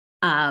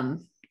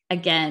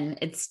 Again,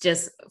 it's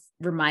just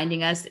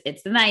reminding us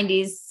it's the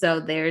 90s, so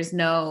there's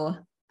no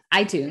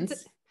iTunes.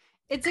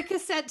 It's a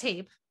cassette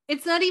tape.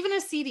 It's not even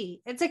a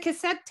CD. It's a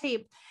cassette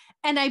tape.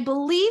 And I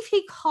believe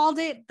he called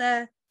it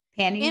the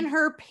In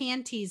Her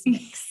Panties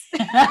mix.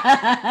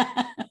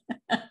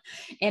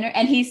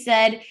 And he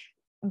said,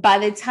 by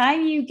the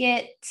time you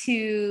get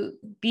to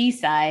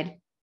B-side,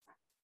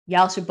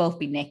 y'all should both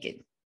be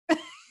naked.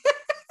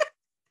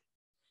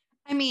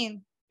 I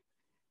mean,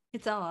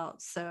 it's all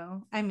out.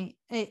 So, I mean,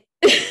 it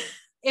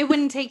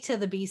wouldn't take to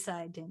the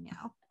B-side,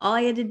 Danielle. All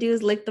you had to do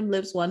is lick them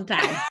lips one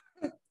time.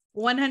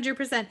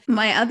 100%.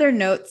 My other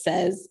note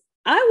says,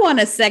 I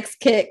want a sex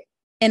kit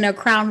in a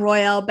Crown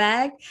Royale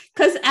bag.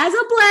 Because as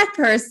a Black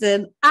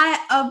person,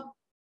 I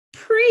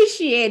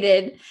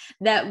appreciated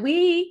that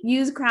we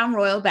use Crown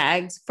Royal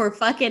bags for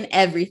fucking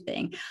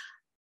everything.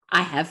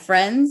 I have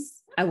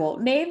friends, I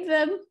won't name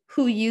them,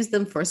 who use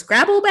them for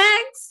Scrabble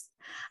bags.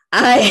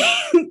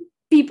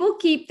 People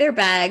keep their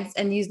bags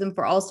and use them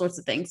for all sorts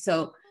of things.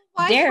 So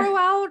why throw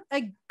out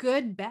a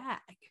good bag?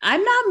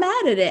 I'm not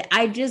mad at it.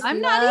 I'm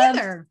not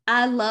either.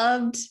 I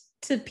loved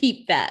to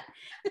peep that.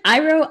 I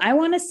wrote, I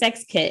want a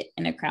sex kit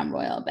in a Crown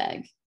Royal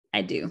bag.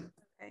 I do.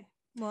 Okay.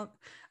 Well,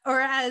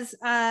 or as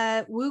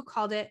Wu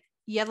called it,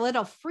 you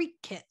little freak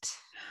kit.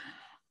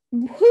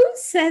 Who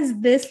says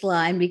this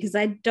line? Because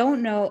I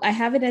don't know. I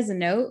have it as a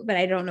note, but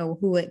I don't know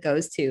who it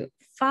goes to.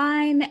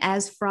 Fine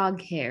as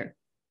frog hair.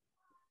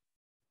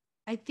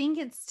 I think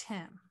it's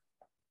Tim.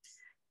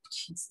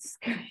 Jesus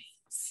Christ.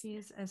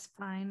 She's as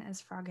fine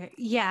as frog hair.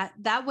 Yeah,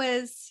 that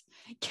was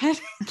Ken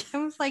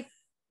was like,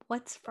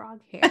 what's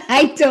frog hair?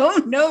 I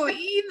don't know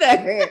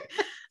either.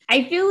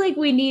 I feel like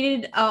we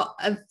needed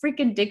a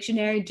freaking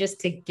dictionary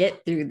just to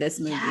get through this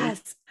movie.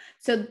 Yes.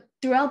 So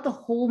throughout the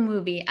whole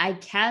movie, I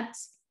kept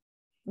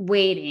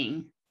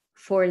waiting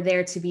for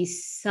there to be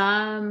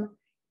some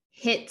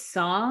hit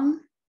song,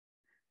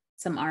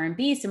 some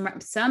R&B,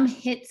 some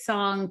hit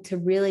song to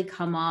really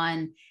come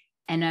on,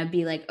 and I'd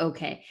be like,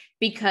 okay,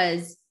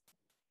 because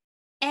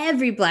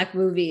every Black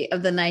movie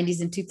of the 90s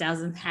and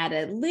 2000s had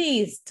at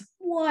least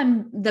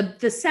one. The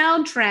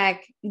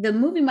soundtrack, the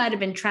movie might have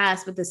been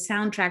trash, but the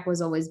soundtrack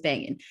was always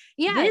banging.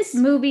 Yeah, this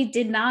movie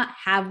did not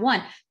have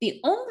one. The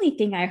only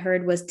thing I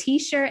heard was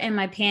T-shirt and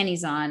my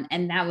panties on,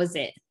 and that was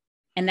it.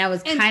 And that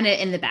was kind of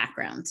in the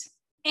background.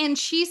 And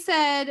she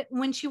said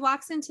when she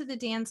walks into the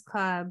dance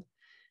club,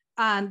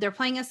 they're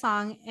playing a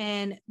song,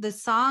 and the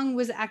song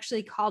was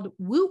actually called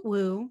Woot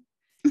Woo.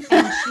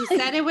 And she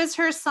said it was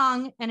her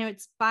song, and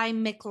it's by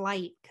Mick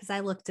Light, because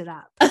I looked it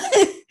up.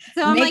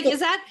 So I'm like, is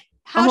that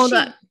how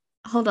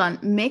Hold on.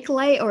 Mick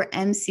Light or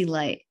MC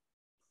Light?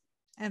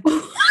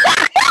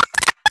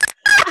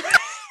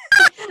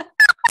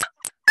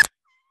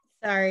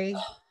 Sorry.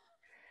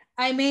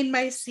 I made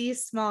my C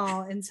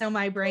small, and so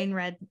my brain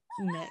read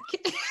Mick.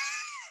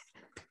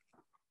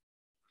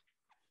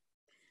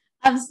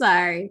 I'm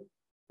sorry.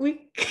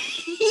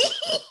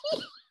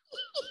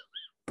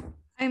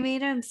 I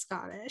made him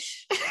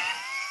Scottish.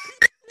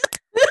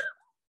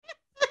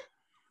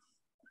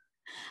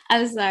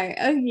 I'm sorry.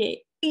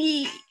 Okay.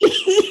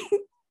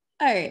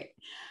 All right.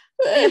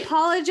 I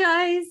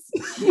apologize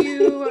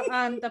to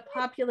the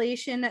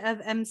population of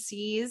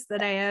MCs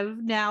that I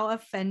have now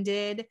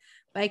offended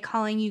by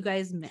calling you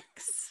guys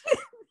mix.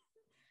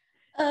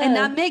 And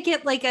not make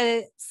it like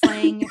a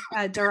slang,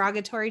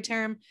 derogatory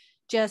term.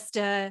 Just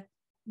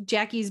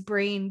Jackie's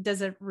brain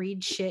doesn't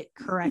read shit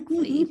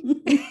correctly.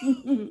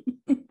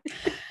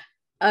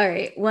 All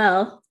right.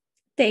 Well,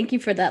 thank you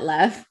for that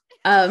laugh.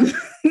 Sorry.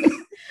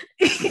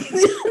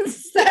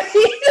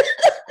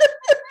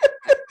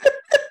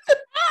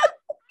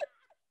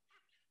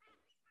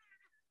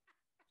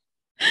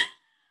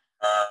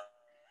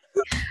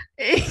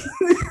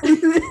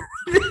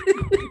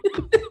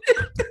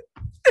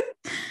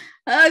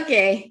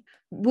 Okay.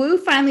 Wu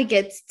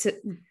finally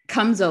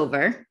comes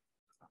over.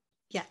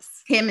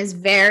 Yes. Kim is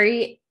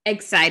very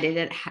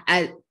excited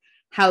at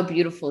how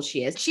beautiful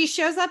she is. She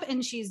shows up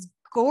and she's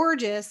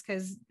gorgeous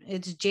because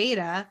it's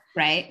Jada.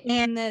 Right.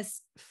 And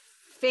this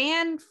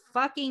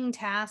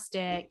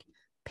fan-fucking-tastic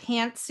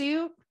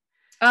pantsuit.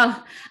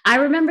 Oh, I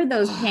remember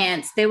those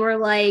pants. They were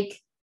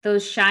like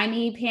those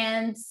shiny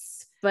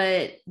pants,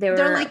 but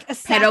they're like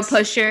pedal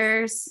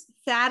pushers.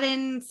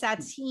 Satin.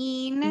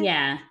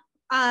 Yeah.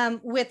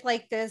 With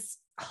like this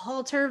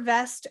halter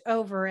vest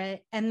over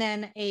it, and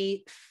then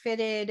a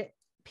fitted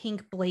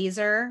pink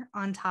blazer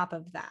on top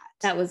of that.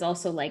 That was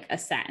also like a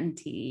satin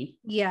tee.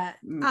 Yeah.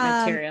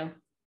 Material.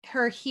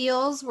 Her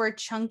heels were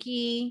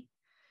chunky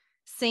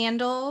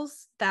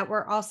sandals that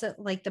were also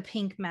like the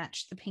pink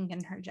matched the pink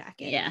in her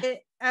jacket. Yeah.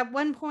 At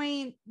one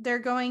point, they're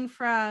going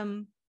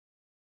from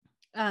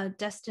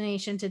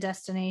destination to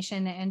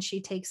destination, and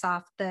she takes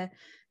off the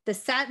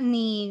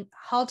satiny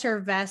halter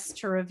vest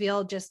to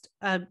reveal just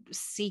a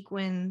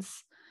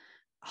sequins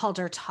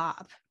halter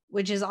top,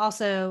 which is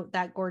also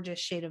that gorgeous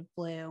shade of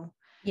blue.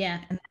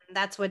 Yeah. And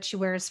that's what she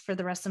wears for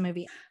the rest of the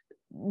movie.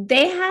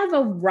 They have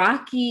a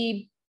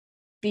rocky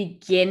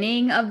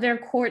beginning of their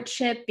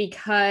courtship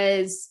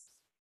because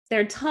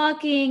they're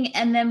talking,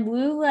 and then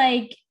Wu,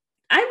 like,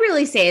 I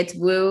really say it's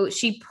Wu.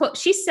 She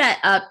set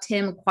up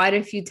Tim quite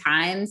a few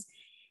times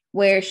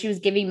where she was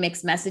giving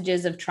mixed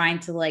messages of trying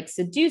to like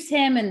seduce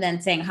him and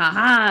then saying,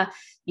 haha,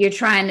 you're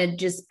trying to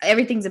just,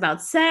 everything's about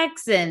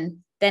sex. And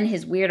then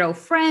his weirdo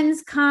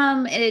friends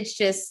come, and it's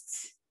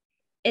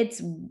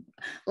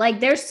like,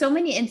 there's so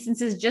many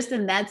instances just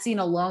in that scene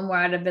alone where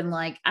I'd have been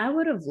like, I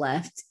would have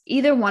left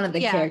either one of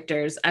the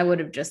characters. I would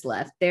have just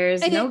left.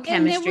 There's no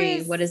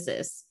chemistry. What is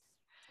this?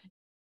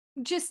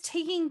 Just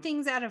taking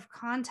things out of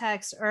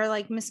context or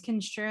like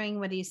misconstruing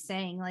what he's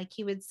saying. Like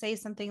he would say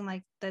something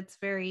like that's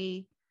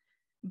very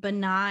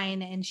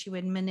benign, and she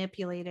would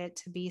manipulate it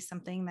to be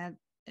something that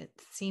it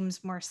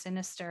seems more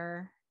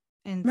sinister.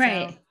 And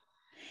right. So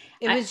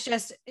it was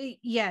just,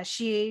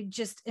 she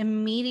just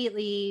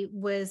immediately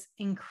was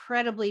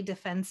incredibly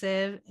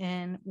defensive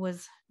and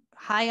was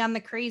high on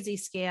the crazy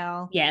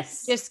scale.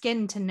 Yes. Just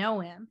getting to know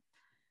him.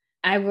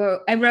 I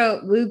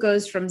wrote Wu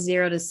goes from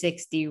 0 to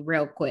 60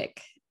 real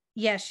quick.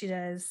 Yes, she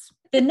does.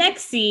 The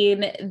next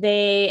scene,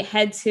 they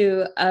head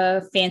to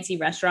a fancy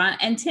restaurant,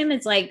 and Tim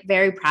is like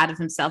very proud of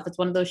himself. It's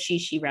one of those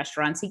shishi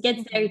restaurants. He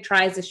gets there, he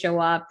tries to show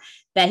up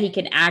that he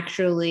can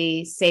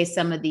actually say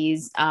some of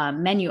these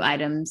menu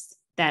items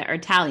that are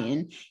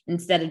Italian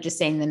instead of just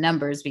saying the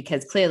numbers,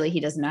 because clearly he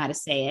doesn't know how to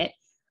say it.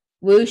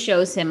 Wu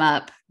shows him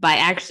up by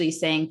actually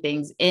saying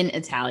things in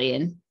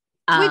Italian.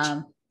 Which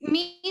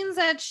means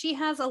that she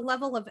has a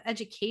level of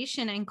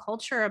education and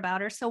culture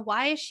about her. So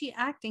why is she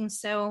acting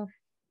so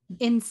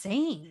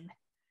insane?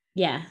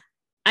 Yeah.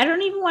 I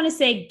don't even want to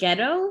say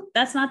ghetto.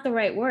 That's not the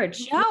right word.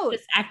 She was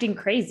just acting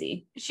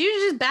crazy. She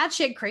was just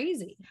batshit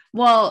crazy.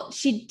 Well,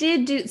 she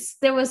did do,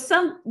 there was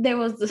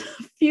a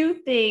few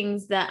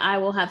things that I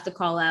will have to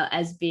call out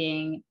as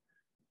being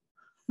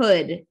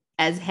hood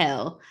as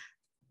hell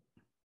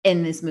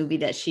in this movie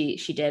that she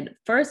did.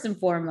 First and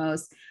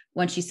foremost,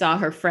 when she saw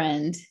her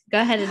friend,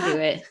 go ahead and do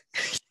it.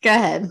 Go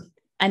ahead.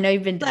 I know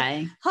you've been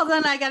dying. Hold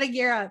on. I got to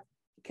gear up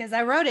because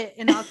I wrote it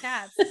in all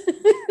caps.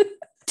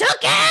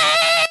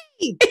 Tookie!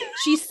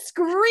 She's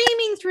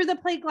screaming through the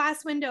plate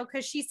glass window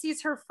because she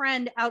sees her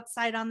friend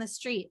outside on the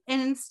street.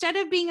 And instead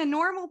of being a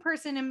normal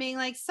person and being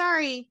like,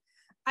 sorry,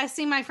 I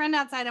see my friend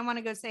outside, I want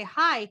to go say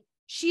hi,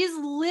 she is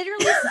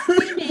literally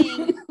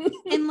screaming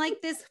in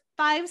like this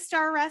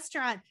 5-star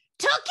restaurant,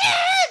 Tookie!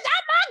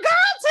 That's my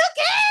girl,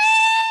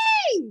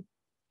 Tookie!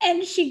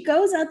 And she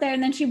goes out there,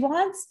 and then she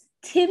wants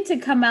Tim to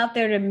come out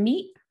there to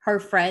meet her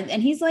friend.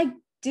 And he's like,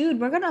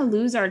 dude, we're going to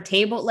lose our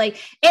table. Like,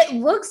 it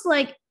looks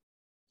like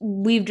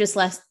we've just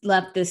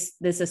left this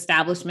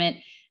establishment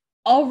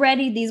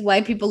already. These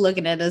white people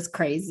looking at us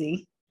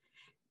crazy.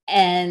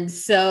 And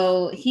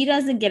so he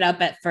doesn't get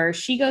up at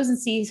first. She goes and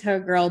sees her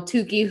girl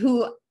Tuki,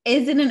 who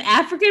is in an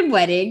African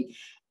wedding.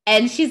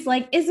 And she's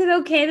like, is it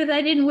okay that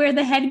I didn't wear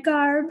the head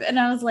garb? And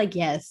I was like,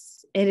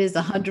 yes, it is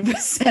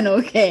 100%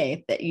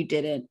 okay that you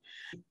didn't.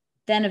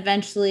 Then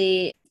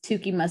eventually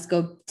Tuki must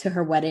go to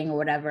her wedding or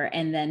whatever.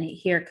 And then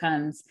here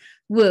comes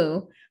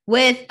Wu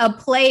with a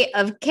plate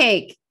of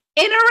cake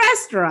in a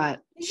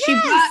restaurant.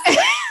 Yes.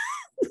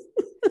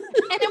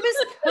 And it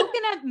was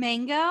coconut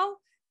mango.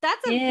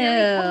 That's a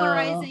very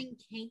polarizing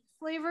cake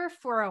flavor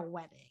for a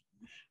wedding.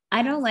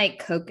 I don't like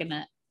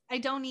coconut. I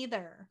don't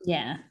either.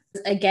 Yeah.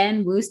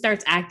 Again, Wu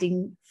starts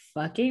acting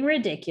fucking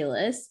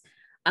ridiculous.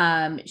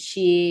 They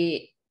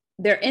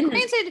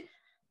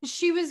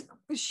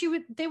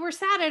were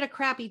sat at a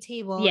crappy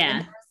table. Yeah.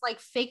 And there was like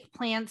fake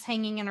plants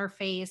hanging in her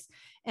face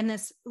and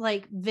this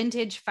like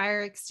vintage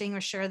fire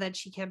extinguisher that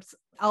she kept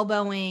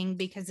elbowing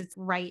because it's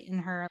right in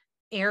her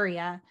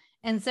area.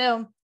 And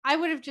so I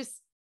would have just,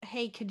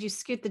 hey, could you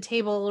scoot the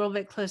table a little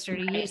bit closer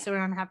to you so we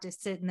don't have to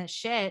sit in this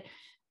shit?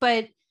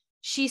 But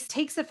she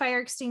takes the fire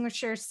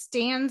extinguisher,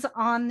 stands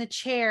on the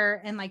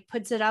chair and like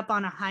puts it up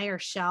on a higher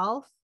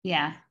shelf.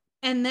 Yeah.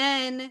 And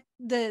then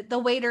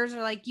the waiters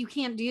are like, you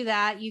can't do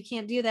that. You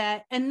can't do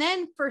that. And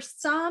then for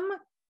some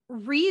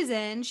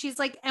reason, she's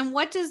like, and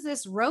what does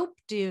this rope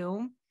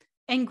do?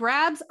 And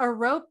grabs a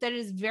rope that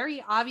is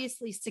very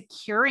obviously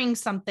securing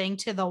something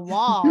to the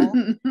wall.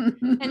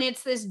 And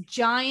it's this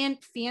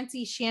giant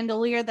fancy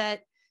chandelier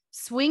that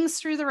swings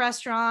through the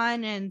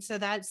restaurant. And so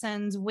that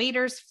sends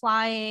waiters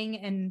flying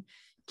and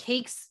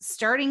cakes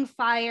starting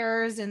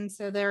fires. And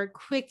so they're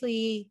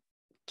quickly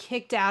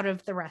kicked out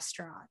of the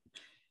restaurant.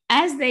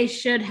 As they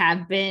should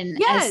have been.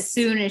 Yes. As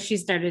soon as she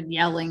started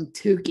yelling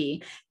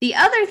Tukey. The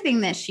other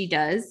thing that she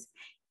does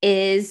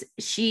is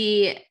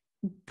she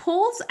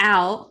pulls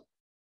out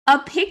a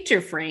picture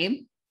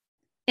frame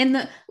in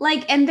the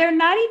and they're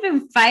not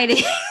even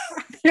fighting.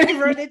 I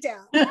wrote it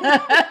down.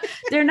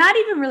 They're not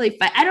even really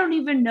fighting. I don't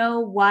even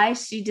know why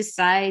she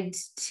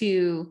decides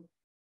to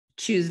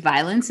choose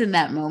violence in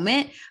that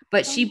moment,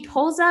 but she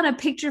pulls out a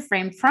picture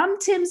frame from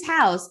Tim's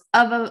house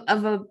of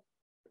a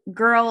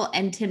girl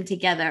and Tim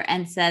together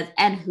and says,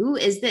 "And who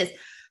is this?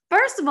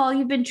 First of all,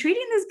 you've been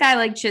treating this guy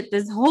like shit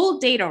this whole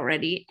date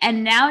already,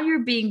 and now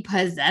you're being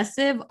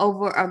possessive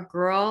over a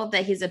girl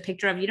that he's a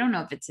picture of. You don't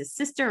know if it's his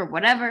sister or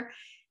whatever."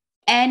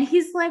 And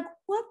he's like,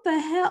 "What the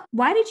hell?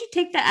 Why did you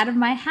take that out of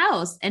my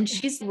house?" And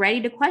she's ready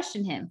to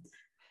question him.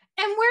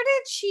 And where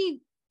did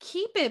she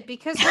keep it?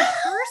 Because her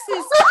purse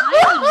is tiny.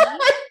 I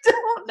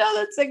don't know.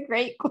 That's a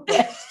great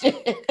question.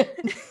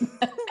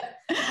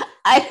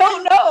 I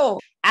don't know.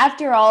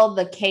 After all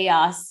the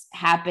chaos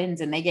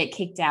happens and they get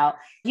kicked out,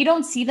 you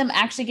don't see them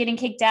actually getting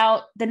kicked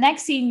out. The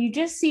next scene, you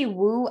just see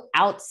Wu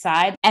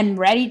outside and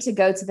ready to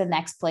go to the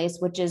next place,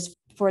 which is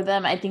for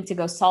them, I think, to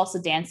go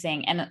salsa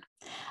dancing. And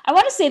I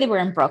want to say they were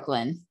in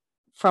Brooklyn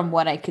from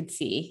what I could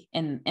see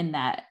in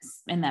that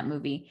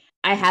movie.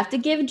 I have to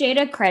give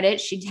Jada credit.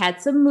 She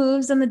had some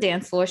moves on the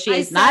dance floor. She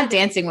is not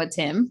dancing with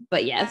Tim,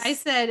 but yes. I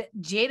said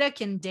Jada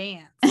can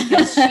dance.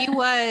 It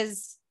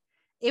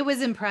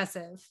was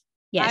impressive.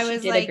 Yeah, she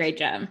did a great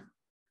job.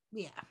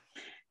 Yeah.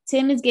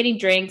 Tim is getting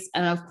drinks,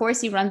 and of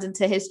course he runs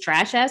into his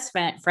trash ass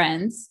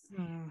friends.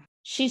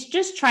 She's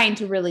just trying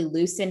to really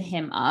loosen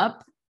him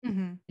up.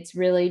 Mm-hmm. It's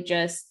really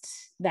just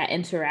that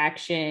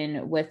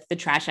interaction with the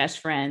trash ass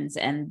friends,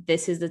 and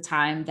this is the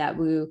time that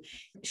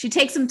she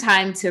takes some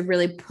time to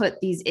really put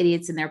these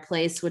idiots in their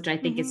place, which I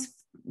think is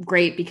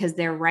great because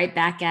they're right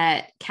back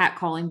at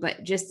catcalling,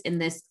 but just in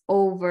this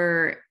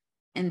over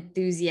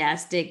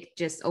enthusiastic,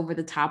 just over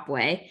the top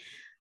way.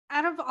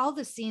 Out of all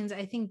the scenes,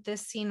 I think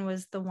this scene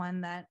was the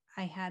one that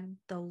I had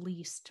the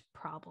least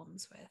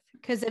problems with,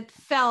 because it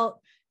felt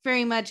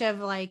very much of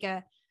like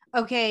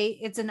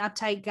it's an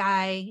uptight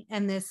guy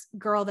and this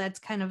girl that's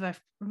kind of a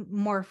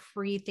more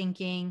free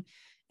thinking,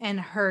 and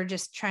her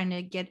just trying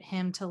to get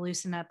him to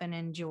loosen up and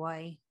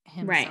enjoy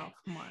himself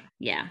more.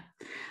 Yeah.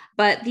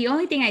 But the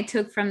only thing I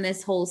took from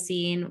this whole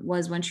scene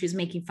was when she was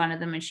making fun of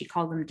them and she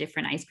called them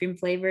different ice cream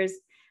flavors.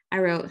 I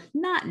wrote,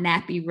 "Not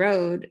Nappy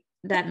Road."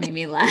 That made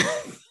me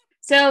laugh.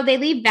 So they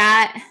leave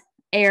that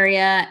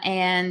area,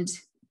 and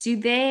do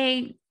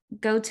they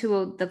go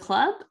to the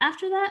club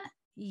after that?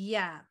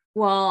 Yeah.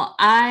 Well,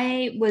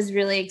 I was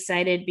really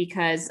excited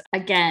because,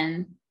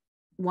 again,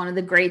 one of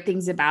the great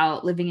things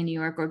about living in New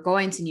York or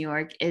going to New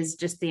York is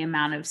just the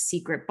amount of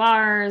secret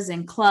bars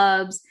and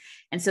clubs.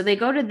 And so they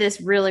go to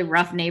this really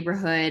rough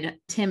neighborhood.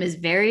 Tim is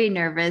very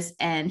nervous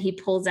and he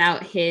pulls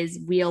out his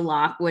wheel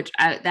lock, which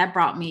that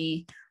brought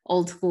me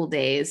old school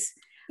days.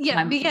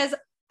 Yeah, because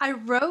I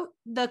wrote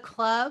the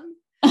club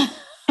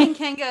and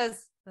Ken goes,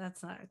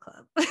 "That's not a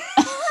club."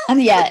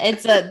 Yeah,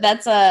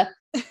 that's a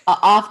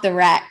off the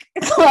rack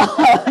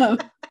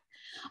club.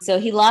 So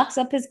he locks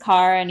up his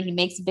car and he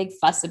makes a big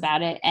fuss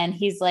about it. And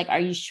he's like, "Are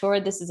you sure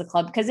this is a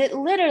club?" Because it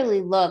literally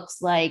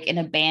looks like an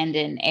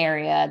abandoned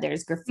area.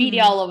 There's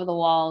graffiti all over the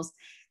walls.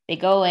 They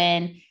go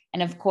in,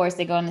 and of course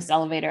they go in this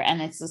elevator,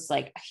 and it's just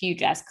like a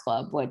huge ass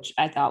club, which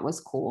I thought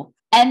was cool.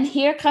 And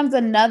here comes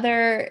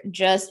another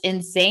just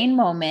insane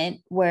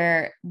moment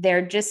where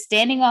they're just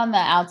standing on the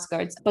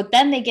outskirts, but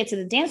then they get to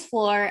the dance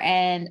floor.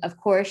 And of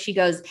course she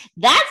goes,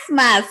 "That's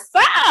my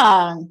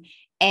song."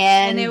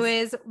 And it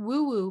was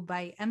Woo Woo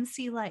by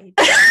MC Light.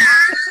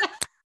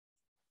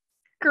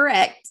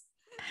 Correct.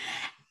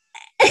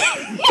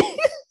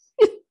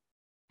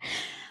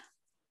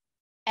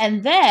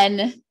 And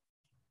then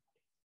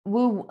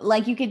Woo,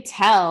 like you could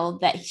tell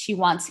that she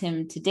wants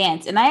him to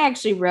dance. And I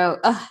actually wrote,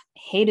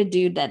 hate a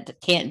dude that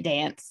can't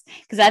dance,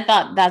 because I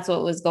thought that's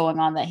what was going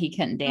on, that he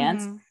couldn't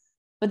dance.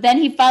 But then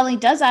he finally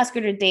does ask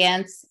her to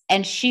dance,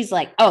 and she's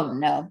like, "Oh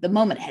no, the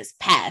moment has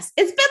passed.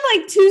 It's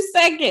been like 2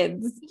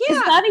 seconds. Yeah.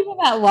 It's not even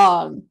that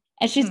long."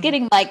 And she's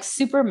getting like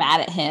super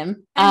mad at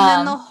him.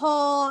 And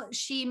then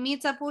she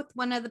meets up with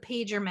one of the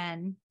pager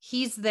men.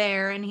 He's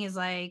there and he's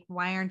like,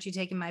 "Why aren't you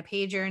taking my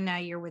pager? Now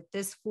you're with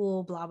this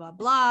fool, blah, blah,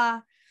 blah."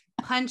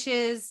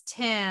 Punches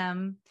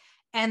Tim.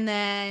 And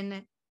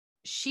then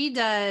she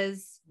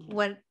does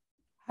what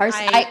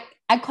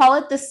I call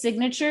it the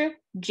signature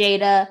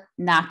Jada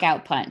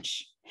knockout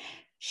punch.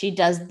 She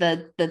does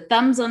the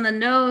thumbs on the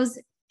nose.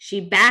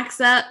 She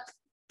backs up,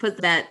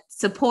 puts that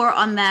support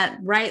on that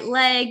right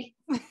leg,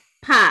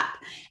 pop.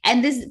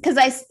 And this, because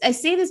I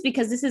say this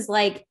because this is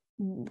like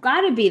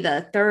got to be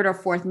the 3rd or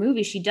 4th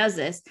movie she does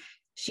this.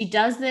 She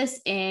does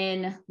this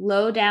in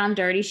Low Down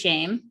Dirty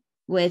Shame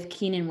with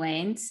Keenan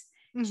Wayans.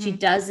 She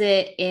does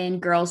it in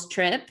Girls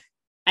Trip.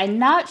 I'm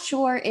not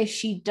sure if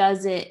she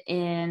does it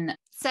in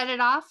Set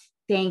It Off.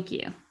 Thank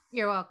you.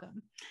 You're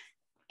welcome.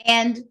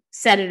 And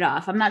Set It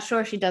Off. I'm not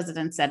sure if she does it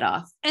in Set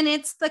Off. And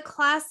it's the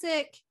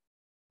classic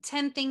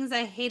 10 Things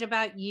I Hate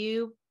About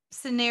You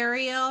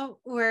scenario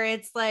where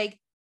it's like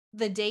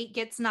the date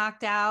gets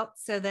knocked out,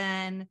 so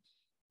then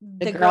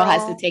the girl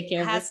has to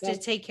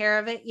take care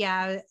of it.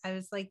 Yeah, I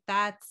was like,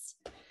 that's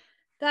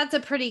a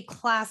pretty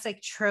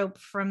classic trope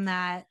from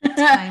that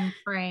time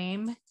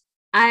frame.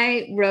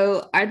 I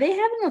wrote, are they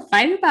having a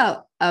fight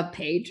about a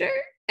pager?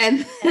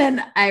 And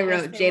then I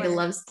wrote, Jada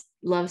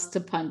loves to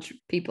punch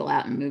people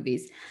out in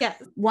movies. Yeah.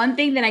 One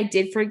thing that I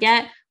did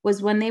forget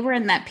was when they were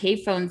in that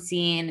payphone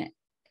scene,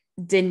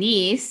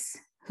 Denise,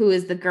 who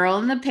is the girl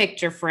in the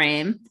picture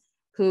frame,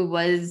 who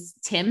was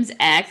Tim's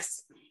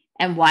ex,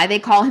 and why they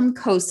call him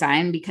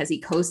cosign, because he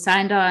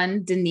co-signed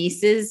on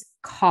Denise's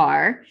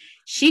car.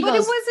 But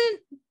it wasn't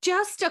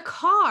just a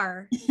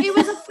car. It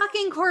was a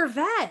fucking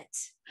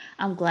Corvette.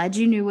 I'm glad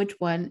you knew which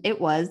one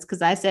it was,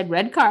 because I said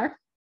red car.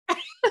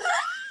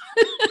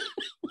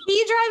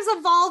 He drives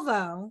a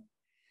Volvo.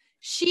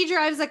 She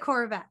drives a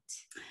Corvette.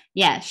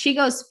 Yeah, she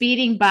goes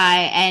speeding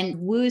by, and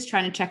Woo's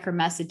trying to check her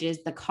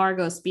messages. The car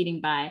goes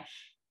speeding by,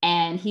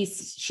 and she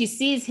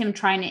sees him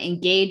trying to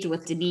engage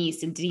with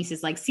Denise, and Denise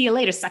is like, "See you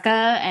later, sucker,"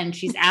 and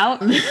she's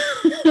out.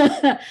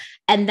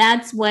 And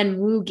that's when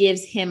Woo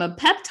gives him a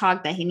pep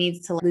talk that he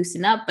needs to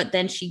loosen up. But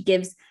then she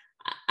gives,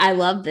 I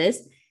love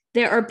this.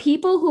 There are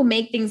people who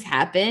make things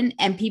happen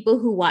and people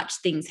who watch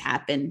things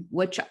happen.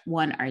 Which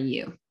one are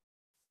you?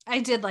 I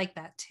did like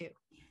that too.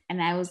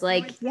 And I was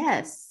like,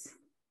 yes,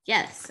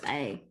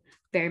 I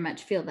very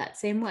much feel that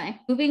same way.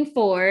 Moving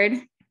forward.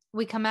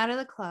 We come out of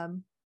the club.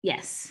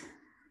 Yes.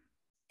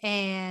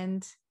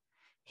 And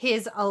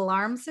his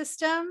alarm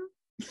system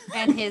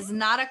and his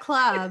not a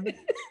club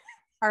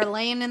are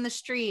laying in the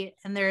street,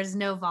 and there is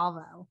no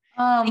Volvo.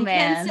 Oh, and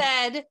man.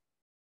 Ken said,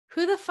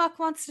 who the fuck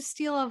wants to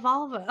steal a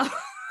Volvo?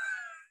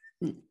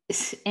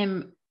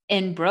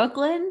 In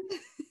Brooklyn,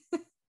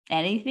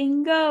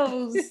 anything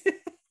goes.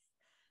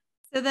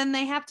 So then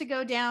they have to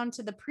go down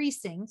to the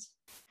precinct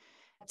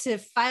to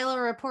file a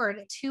report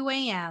at 2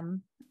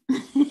 a.m.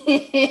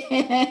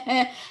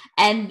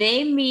 And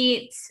they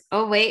meet,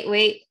 oh,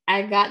 wait,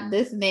 I got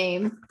this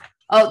name.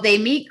 Oh, they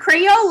meet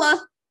Crayola.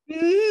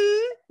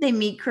 Mm-hmm. They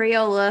meet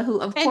Crayola, who,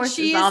 of course,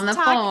 is on the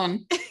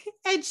phone.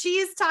 And she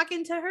is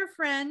talking to her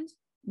friend,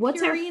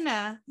 what's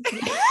Purina.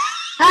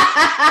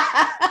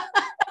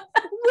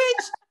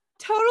 Which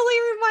totally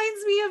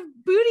reminds me of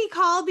Booty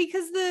Call,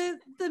 because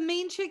the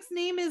main chick's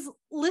name is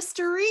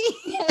Listerine.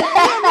 They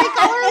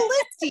call her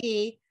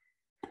Listy.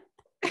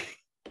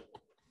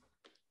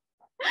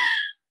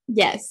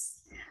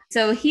 Yes.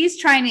 So he's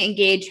trying to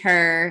engage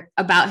her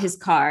about his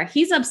car.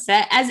 He's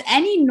upset, as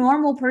any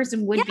normal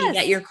person would be,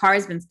 that your car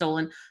has been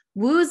stolen.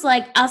 Woo's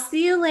like, I'll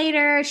see you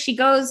later. She's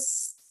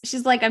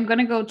like, I'm going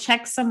to go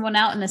check someone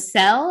out in a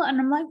cell. And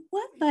I'm like,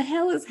 what the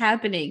hell is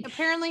happening?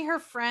 Apparently her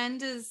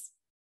friend is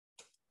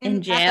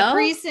in jail, at the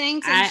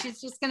precinct, and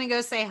she's just going to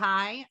go say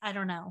hi. I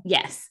don't know.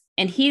 Yes.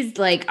 And he's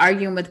like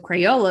arguing with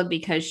Crayola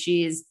because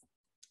she's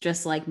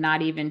just like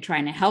not even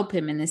trying to help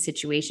him in this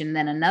situation.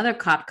 Then another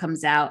cop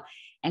comes out,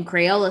 and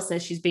Crayola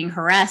says she's being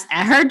harassed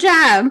at her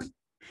job.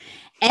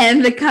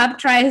 And the cop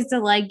tries to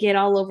like get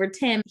all over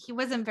Tim. He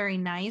wasn't very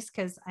nice,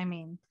 because I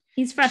mean,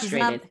 he's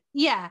frustrated.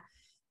 Yeah.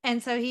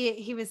 And so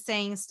he was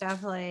saying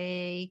stuff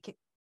like,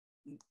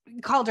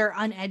 called her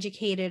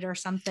uneducated or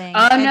something.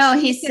 Oh, no,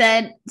 he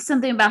said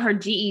something about her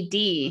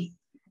GED.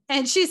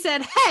 And she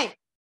said, hey,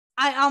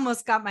 I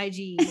almost got my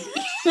GED.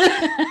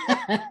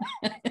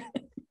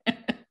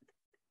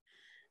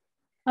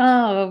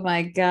 Oh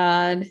my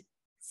God.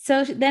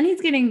 So then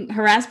he's getting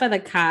harassed by the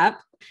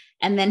cop.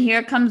 And then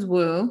here comes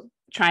Woo,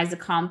 tries to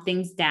calm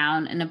things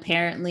down. And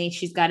apparently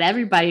she's got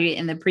everybody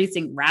in the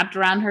precinct wrapped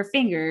around her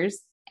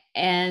fingers.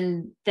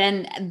 And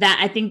then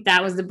I think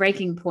that was the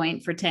breaking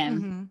point for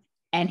Tim. Mm-hmm.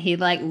 And he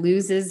like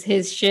loses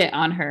his shit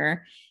on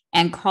her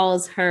and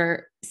calls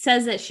her,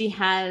 says that she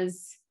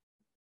has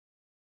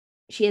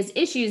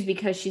issues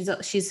because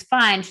she's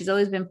fine. She's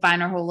always been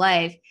fine her whole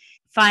life.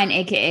 Fine,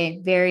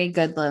 AKA very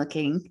good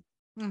looking,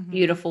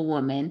 beautiful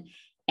woman.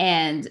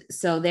 And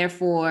so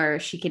therefore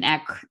she can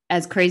act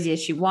as crazy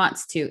as she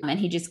wants to. And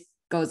he just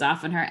goes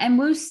off on her. And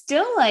Woo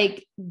still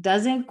like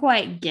doesn't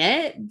quite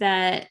get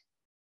that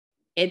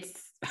it's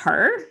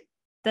her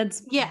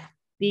that's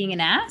being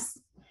an ass.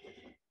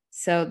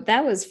 So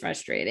that was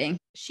frustrating.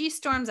 She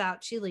storms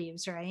out. She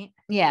leaves, right?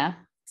 Yeah.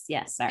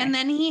 Yes. Sorry. And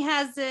then he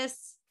has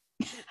this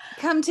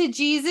come to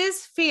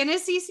Jesus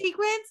fantasy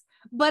sequence,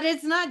 but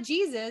it's not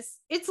Jesus.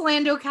 It's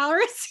Lando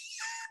Calrissian.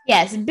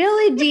 Yes.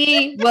 Billy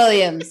D.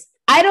 Williams.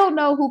 I don't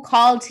know who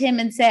called him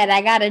and said,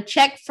 I got a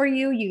check for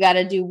you. You got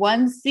to do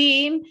one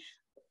scene.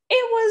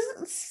 It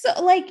was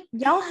so like,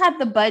 y'all had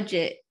the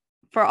budget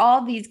for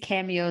all these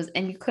cameos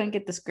and you couldn't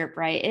get the script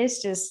right.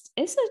 It's a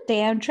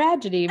damn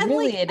tragedy. And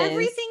really, like, it is.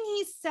 Everything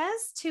he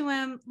says to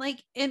him,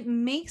 like, it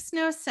makes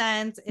no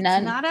sense. It's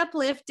not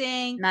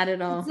uplifting. Not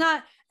at all. It's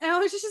not. And I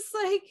was just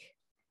like,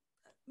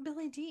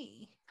 Billy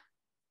D,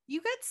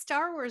 you got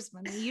Star Wars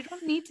money. You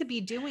don't need to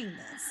be doing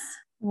this.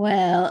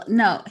 Well,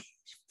 no.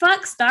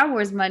 Fuck Star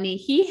Wars money.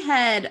 He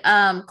had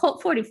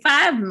Colt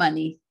 45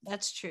 money.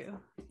 That's true.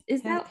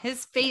 Is that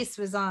his face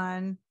was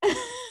on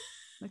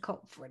the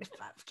Colt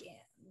 45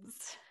 cans?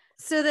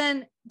 So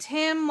then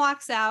Tim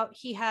walks out.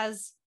 He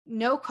has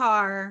no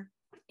car.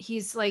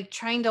 He's like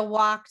trying to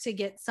walk to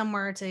get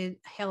somewhere to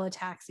hail a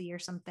taxi or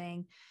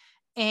something.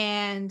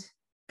 And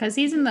because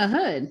he's in the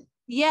hood.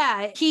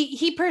 Yeah,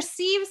 he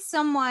perceives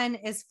someone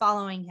is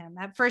following him.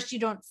 At first, you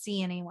don't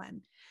see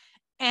anyone.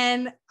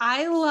 And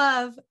I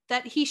love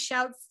that he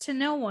shouts to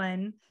no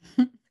one.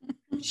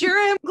 Sure,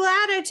 I'm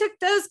glad I took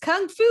those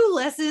kung fu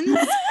lessons.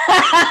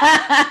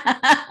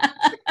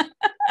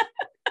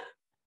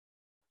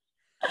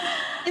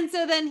 And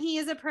so then he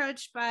is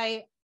approached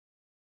by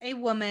a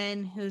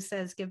woman who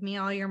says, give me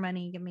all your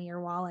money, give me your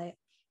wallet.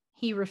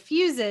 He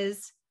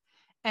refuses.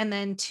 And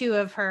then two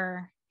of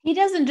her. He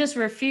doesn't just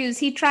refuse.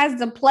 He tries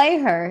to play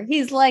her.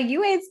 He's like,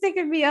 you ain't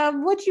sticking me up.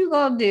 What you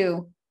gonna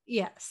do?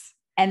 Yes.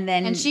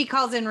 And she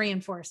calls in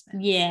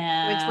reinforcements.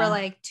 Yeah. Which were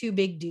like two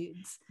big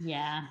dudes.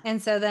 Yeah.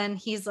 And so then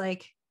he's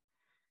like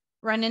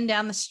running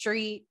down the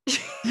street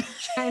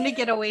trying to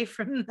get away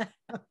from them.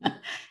 And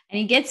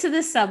he gets to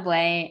the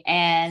subway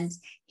and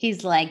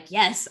he's like,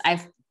 yes,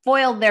 I've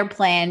foiled their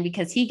plan,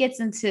 because he gets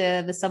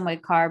into the subway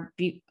car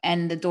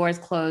and the doors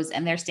close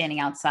and they're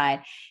standing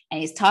outside and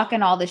he's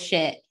talking all the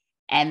shit.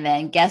 And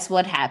then guess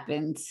what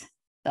happens?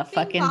 The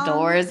fucking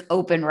doors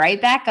open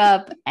right back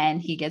up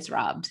and he gets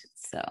robbed.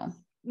 So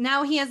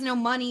now he has no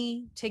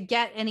money to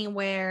get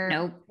anywhere.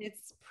 Nope.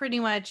 It's pretty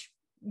much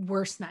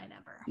worst night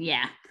ever.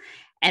 Yeah.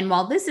 And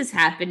while this is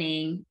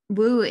happening,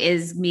 Wu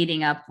is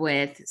meeting up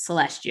with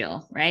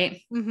Celestial,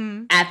 right?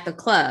 Mm-hmm. At the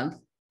club.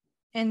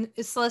 And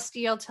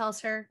Celestial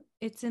tells her,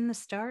 it's in the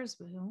stars,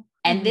 Wu.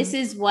 And this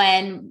is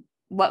when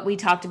what we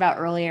talked about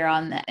earlier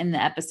in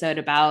the episode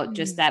about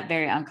just that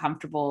very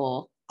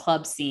uncomfortable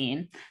club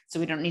scene. So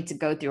we don't need to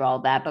go through all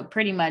that, but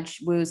pretty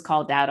much Wu's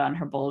called out on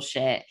her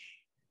bullshit.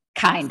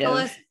 Kind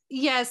of.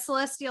 Yeah,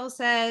 Celestial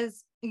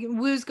says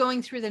Wu's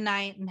going through the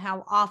night and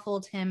how awful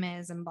Tim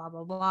is and blah,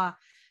 blah, blah.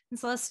 And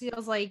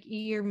Celestial's like,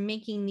 you're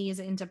making these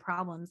into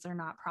problems. They're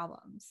not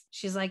problems.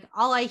 She's like,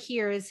 all I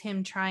hear is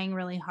him trying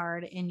really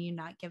hard and you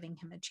not giving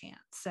him a chance.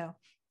 So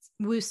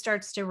Wu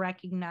starts to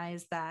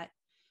recognize that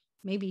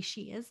maybe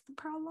she is the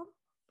problem.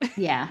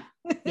 Yeah.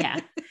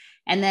 Yeah.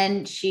 And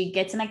then she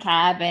gets in a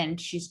cab and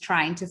she's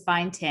trying to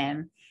find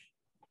Tim,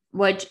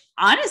 which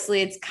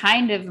honestly, it's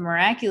kind of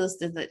miraculous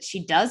that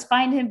she does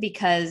find him,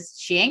 because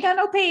she ain't got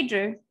no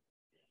pager.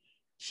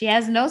 She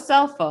has no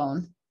cell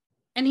phone.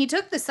 And he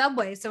took the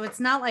subway, so it's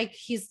not like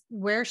he's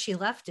where she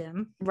left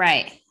him.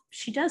 Right.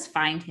 She does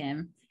find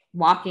him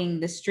walking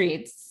the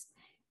streets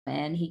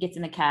and he gets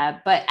in the cab.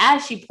 But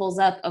as she pulls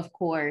up, of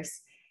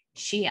course,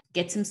 she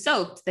gets him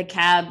soaked. The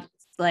cab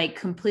like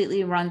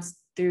completely runs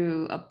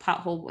through a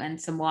pothole and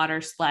some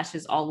water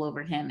splashes all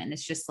over him. And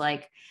it's just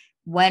like,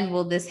 when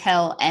will this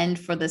hell end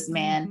for this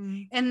man?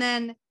 Mm-hmm. And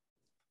then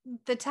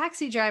the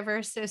taxi driver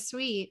is so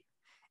sweet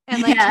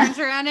and like turns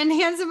around and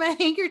hands him a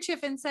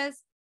handkerchief and says,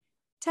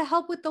 to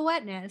help with the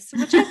wetness,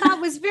 which I thought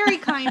was very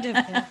kind of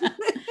him.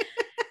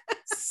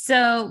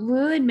 So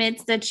Wu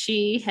admits that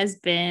she has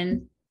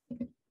been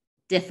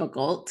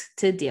difficult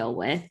to deal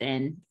with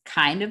and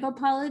kind of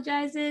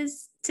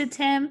apologizes to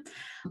Tim,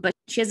 but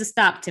she has a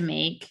stop to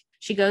make.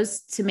 She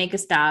goes to make a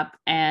stop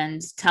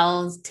and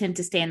tells Tim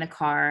to stay in the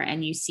car,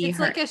 and you see it's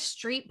her. It's like a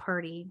street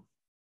party.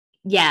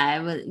 Yeah,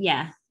 it was.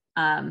 Yeah,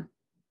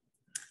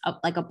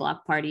 like a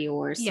block party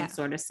or some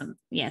sort of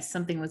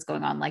something was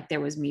going on. Like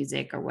there was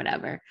music or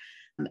whatever.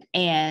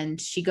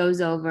 And she goes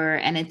over,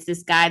 and it's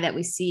this guy that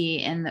we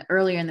see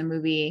earlier in the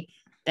movie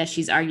that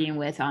she's arguing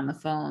with on the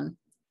phone,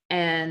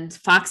 and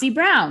Foxy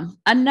Brown,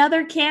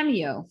 another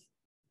cameo.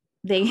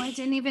 I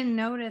didn't even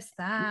notice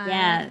that.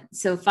 Yeah.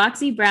 So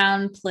Foxy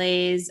Brown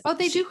plays. Oh,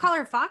 they do call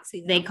her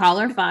Foxy. They call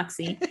her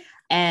Foxy.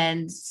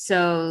 And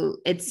so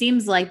it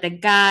seems like the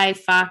guy,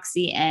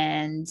 Foxy,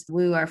 and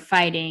Wu are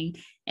fighting.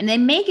 And they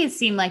make it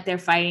seem like they're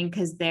fighting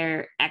because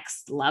they're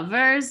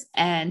ex-lovers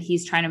and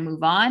he's trying to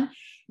move on.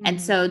 Mm-hmm.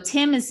 And so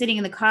Tim is sitting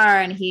in the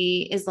car and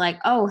he is like,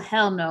 oh,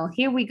 hell no,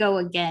 here we go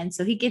again.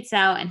 So he gets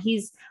out and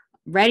he's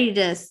ready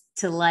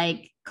to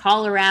like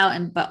call her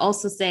out, but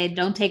also say,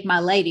 don't take my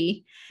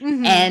lady.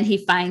 Mm-hmm. And he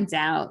finds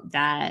out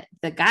that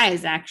the guy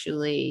is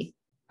actually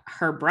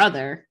her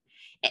brother.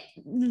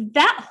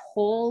 That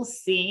whole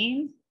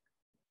scene,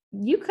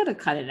 you could have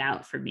cut it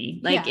out for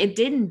me. Like it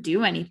didn't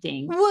do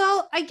anything.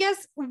 Well, I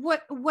guess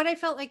what I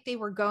felt like they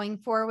were going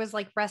for was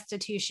like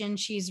restitution.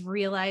 She's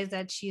realized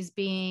that she's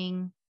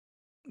being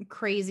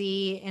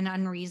crazy and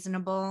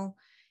unreasonable.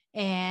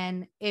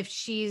 And if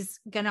she's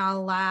going to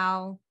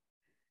allow,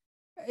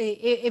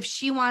 if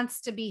she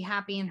wants to be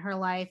happy in her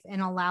life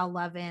and allow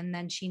love in,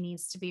 then she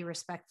needs to be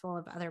respectful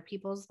of other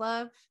people's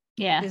love.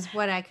 Yeah. Is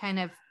what I kind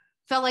of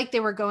felt like they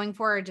were going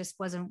for. It just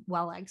wasn't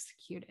well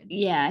executed.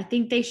 Yeah. I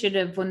think they should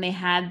have, when they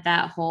had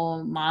that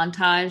whole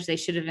montage, they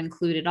should have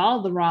included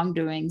all the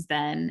wrongdoings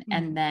then. Mm-hmm.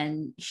 And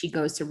then she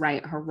goes to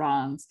right her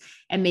wrongs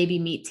and maybe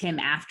meet Tim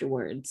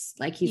afterwards.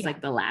 Like he's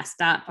like the last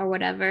stop or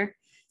whatever.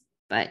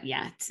 But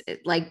yeah,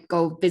 like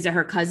go visit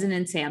her cousin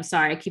and say, I'm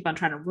sorry, I keep on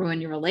trying to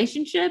ruin your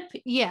relationship.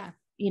 Yeah.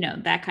 You know,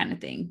 that kind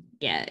of thing.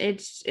 Yeah.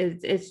 It's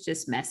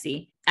just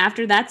messy.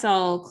 After that's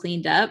all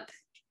cleaned up,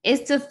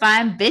 is to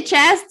find bitch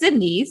ass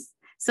Denise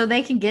so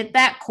they can get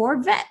that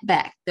Corvette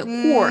back. The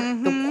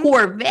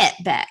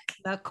Corvette back.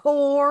 The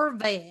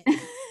Corvette.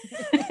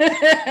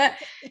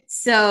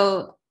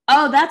 So,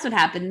 that's what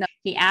happened.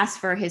 He asked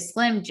for his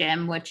Slim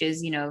Jim, which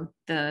is,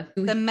 the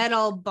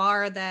metal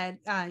bar that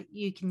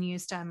you can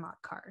use to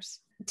unlock cars.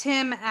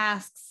 Tim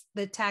asks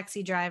the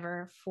taxi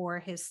driver for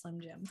his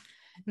Slim Jim.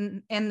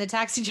 And the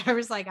taxi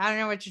driver's like, I don't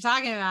know what you're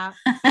talking about.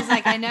 He's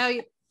like, I know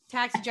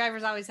taxi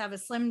drivers always have a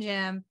Slim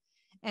Jim.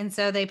 And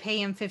so they pay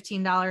him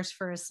 $15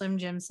 for a Slim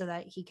Jim so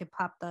that he could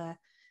pop the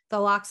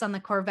locks on the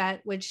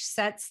Corvette, which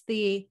sets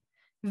the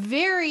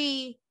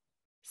very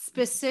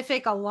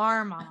specific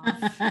alarm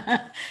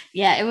off.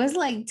 Yeah, it was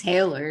like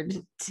tailored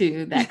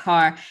to that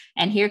car.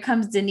 And here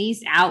comes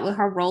Denise out with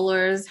her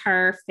rollers,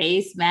 her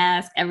face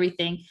mask,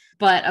 everything.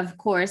 But of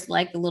course,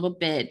 like a little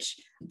bitch,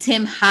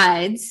 Tim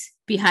hides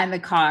behind the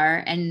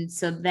car. And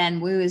so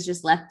then Wu is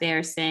just left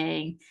there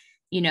saying,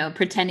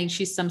 pretending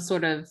she's some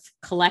sort of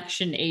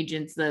collection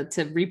agent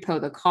to repo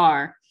the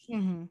car.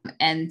 Mm-hmm.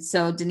 And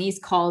so Denise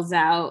calls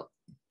out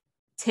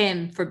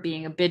Tim for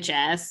being a bitch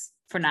ass,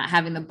 for not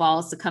having the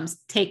balls to come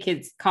take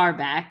his car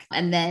back.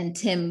 And then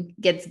Tim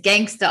gets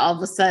gangsta all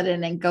of a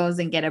sudden and goes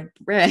and get a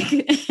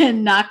brick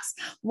and knocks.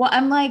 Well,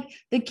 I'm like,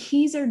 the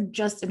keys are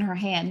just in her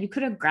hand. You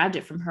could have grabbed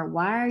it from her.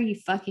 Why are you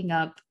fucking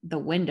up the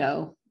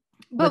window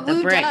with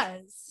the brick?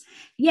 Does.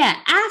 Yeah,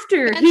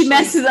 after eventually, he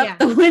messes up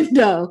the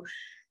window.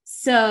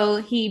 So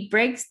he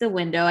breaks the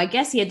window. I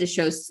guess he had to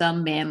show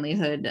some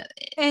manlyhood,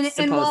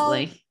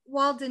 supposedly. And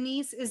while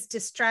Denise is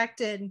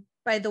distracted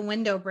by the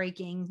window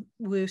breaking,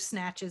 Wu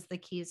snatches the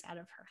keys out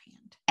of her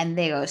hand. And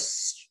they go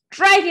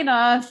striking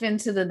off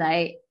into the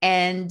night.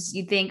 And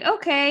you think,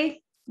 okay,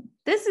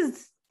 this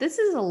is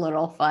a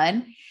little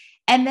fun.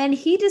 And then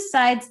he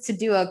decides to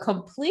do a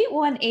complete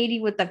 180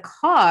 with the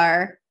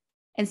car.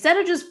 Instead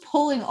of just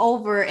pulling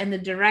over in the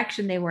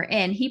direction they were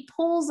in, he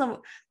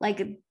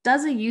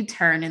does a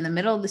U-turn in the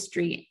middle of the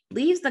street,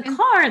 leaves the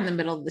car in the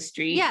middle of the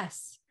street.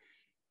 Yes.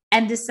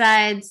 And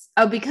decides,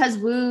 because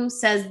Wu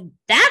says,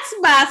 that's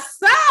my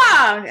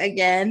song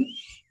again.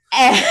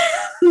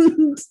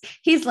 And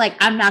he's like,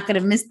 I'm not going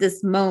to miss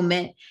this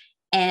moment.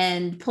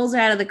 And pulls her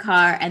out of the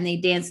car and they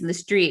dance in the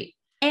street.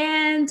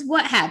 And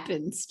what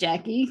happens,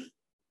 Jackie?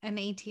 An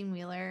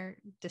 18-wheeler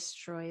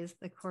destroys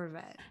the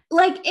Corvette.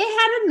 Like, it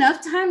had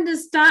enough time to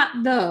stop,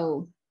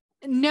 though.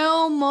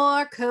 No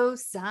more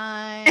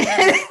cosign.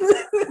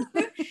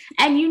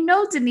 And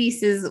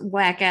Denise's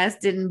whack ass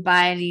didn't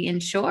buy any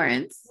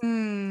insurance.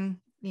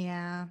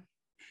 Yeah.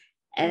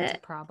 That's a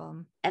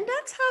problem. And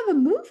that's how the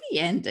movie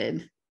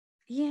ended.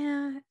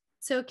 Yeah.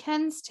 So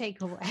Ken's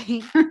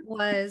takeaway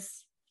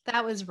was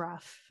that was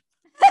rough.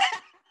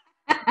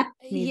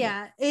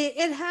 Yeah,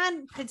 it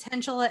had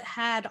potential. It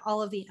had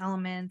all of the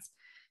elements.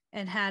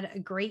 It had a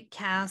great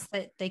cast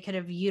that they could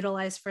have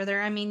utilized further.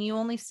 I mean, you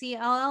only see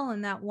LL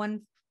in that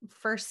one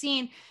first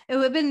scene. It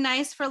would have been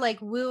nice for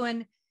like Wu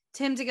and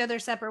Tim to go their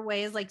separate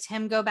ways. Like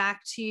Tim go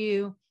back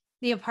to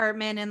the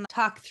apartment and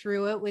talk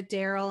through it with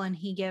Daryl, and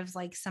he gives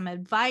like some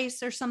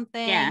advice or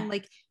something. Yeah.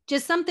 Like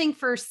just something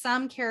for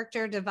some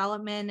character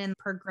development and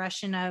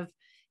progression of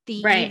the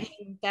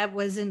evening that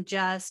wasn't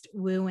just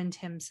Wu and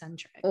Tim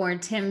centric. Or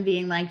Tim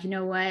being like, you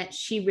know what?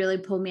 She really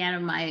pulled me out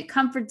of my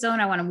comfort zone.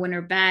 I want to win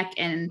her back.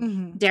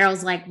 And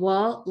Daryl's like,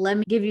 well, let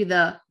me give you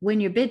the win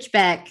your bitch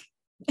back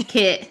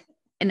kit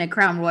in a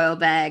Crown Royal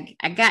bag.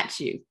 I got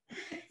you.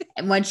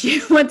 And once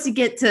you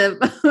get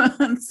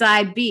to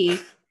side B,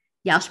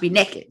 y'all should be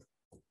naked.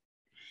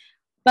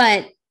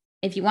 But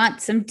if you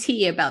want some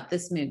tea about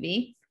this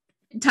movie,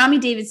 Tommy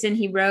Davidson,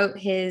 he wrote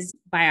his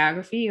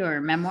biography or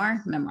memoir.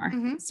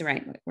 That's the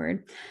right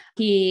word.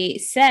 He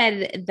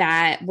said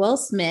that Will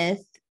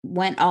Smith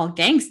went all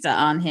gangsta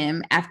on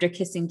him after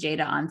kissing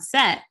Jada on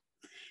set.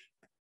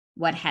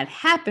 What had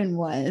happened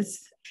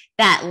was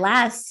that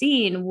last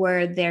scene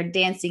where they're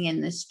dancing in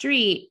the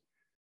street,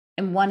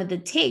 in one of the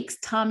takes,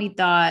 Tommy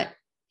thought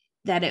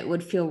that it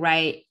would feel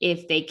right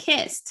if they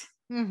kissed.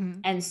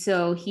 And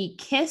so he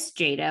kissed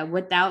Jada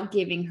without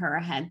giving her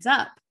a heads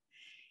up.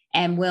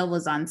 And Will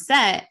was on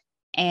set,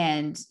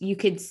 and you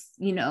could,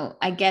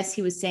 I guess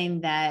he was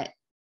saying that,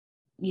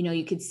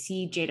 you could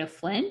see Jada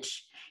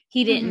flinch.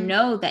 He didn't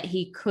know that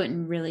he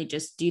couldn't really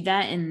just do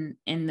that in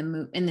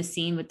the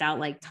scene without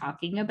like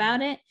talking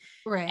about it.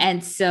 Right.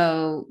 And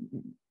so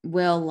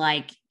Will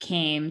like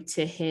came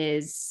to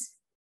his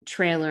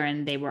trailer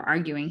and they were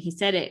arguing. He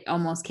said it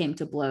almost came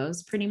to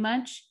blows pretty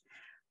much.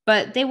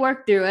 But they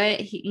worked through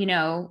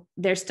it.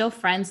 They're still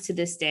friends to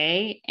this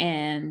day.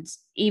 And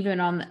even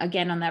on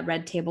that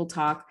Red Table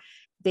Talk,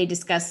 they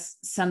discuss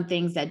some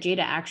things that Jada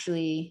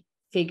actually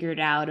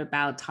figured out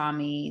about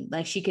Tommy.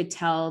 Like she could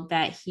tell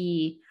that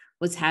he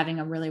was having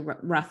a really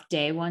rough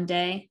day one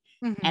day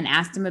and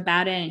asked him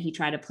about it. And he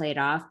tried to play it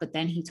off. But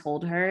then he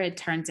told her, it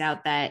turns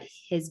out that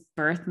his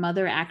birth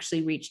mother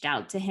actually reached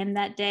out to him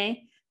that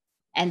day.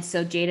 And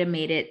so Jada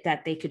made it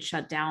that they could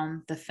shut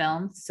down the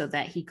film so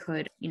that he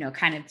could,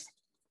 kind of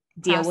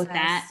deal with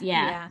that.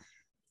 Yeah.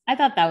 I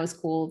thought that was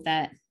cool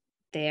that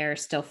they're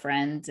still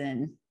friends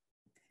and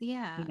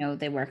Yeah.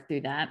 they work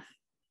through that.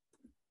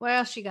 What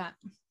else you got?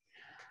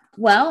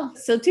 Well,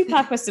 so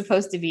Tupac was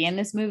supposed to be in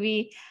this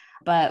movie,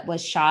 but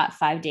was shot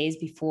 5 days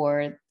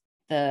before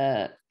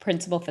the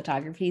principal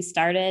photography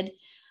started,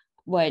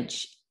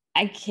 which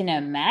I can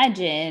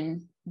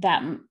imagine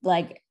that,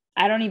 like,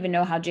 I don't even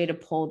know how Jada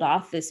pulled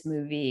off this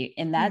movie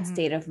in that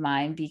state of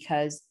mind,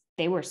 because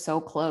they were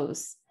so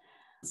close.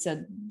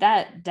 So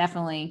that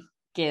definitely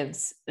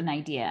gives an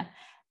idea.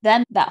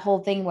 Then that whole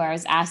thing where I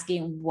was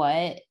asking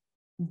what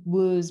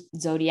Wu's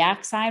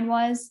zodiac sign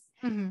was.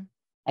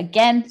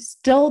 Again,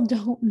 still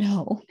don't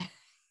know.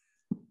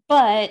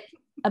 But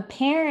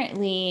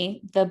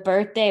apparently the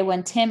birthday,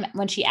 when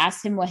she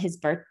asked him when his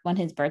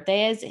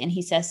birthday is, and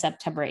he says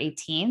September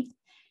 18th,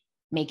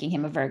 making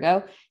him a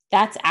Virgo,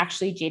 that's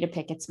actually Jada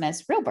Pinkett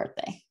Smith's real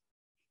birthday.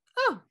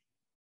 Oh,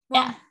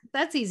 well,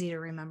 that's easy to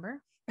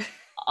remember.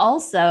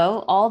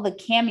 Also, all the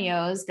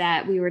cameos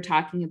that we were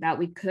talking about,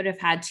 we could have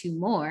had 2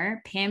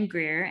 more. Pam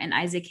Grier and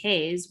Isaac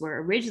Hayes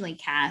were originally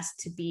cast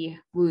to be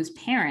Wu's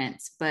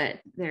parents, but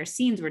their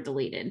scenes were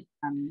deleted.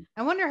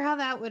 I wonder how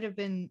that would have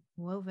been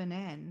woven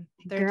in.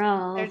 There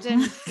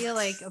didn't feel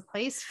like a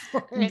place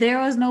for it. There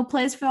was no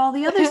place for all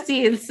the other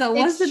scenes. So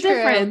what's the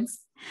difference?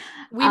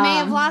 We may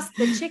have lost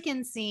the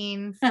chicken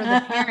scene for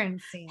the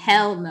parent scene.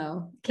 Hell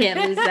no. Can't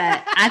lose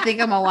that. I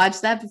think I'm going to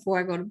watch that before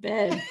I go to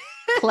bed.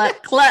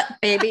 Cluck, cluck,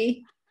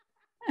 baby.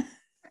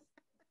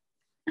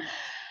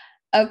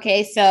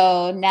 Okay,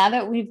 so now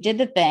that we've did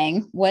the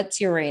thing, what's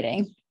your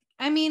rating?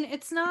 I mean,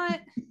 it's not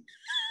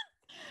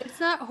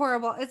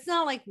horrible. It's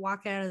not like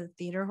walk out of the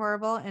theater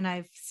horrible. And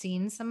I've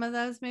seen some of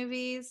those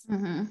movies.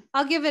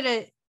 I'll give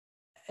it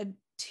a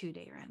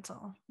 2-day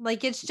rental.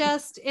 Like, it's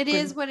just, it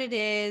is what it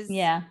is.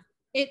 Yeah.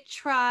 It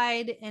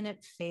tried and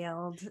it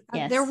failed.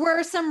 Yes. There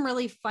were some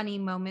really funny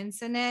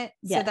moments in it.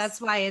 Yes. So that's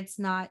why it's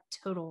not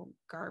total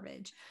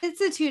garbage.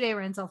 It's a 2-day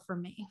rental for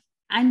me.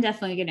 I'm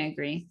definitely going to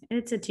agree.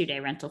 It's a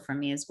 2-day rental for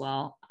me as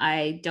well.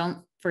 I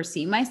don't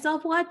foresee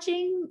myself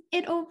watching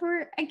it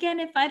over again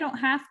if I don't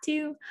have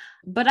to,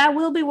 but I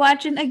will be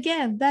watching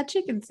again that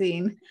chicken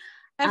scene.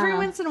 Every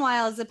once in a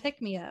while is a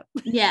pick-me-up.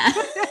 Yeah,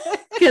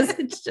 because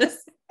it's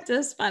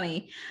just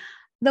funny.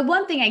 The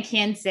one thing I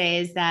can say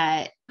is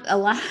that a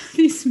lot of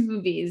these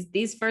movies,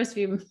 these first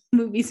few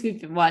movies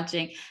we've been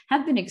watching,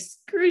 have been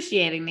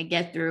excruciating to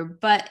get through,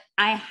 but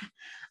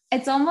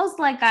it's almost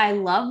like I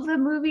love the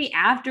movie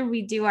after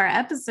we do our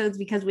episodes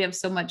because we have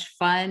so much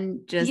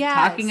fun just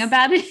talking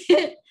about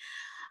it.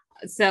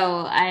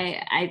 So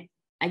I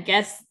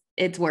guess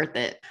it's worth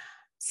it.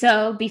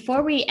 So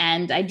before we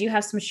end, I do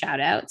have some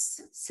shout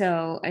outs.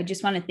 So I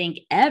just want to thank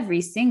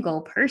every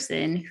single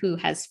person who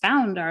has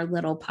found our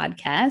little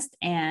podcast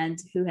and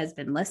who has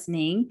been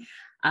listening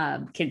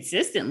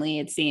consistently,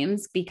 it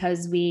seems,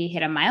 because we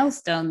hit a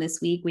milestone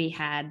this week. We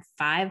had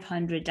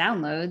 500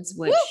 downloads,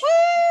 which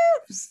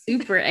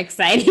super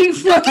exciting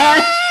for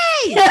us.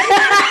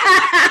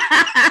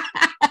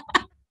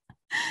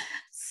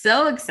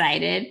 So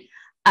excited.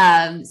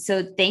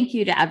 So thank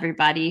you to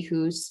everybody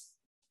who's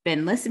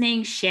been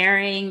listening,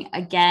 sharing.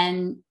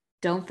 Again,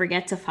 don't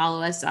forget to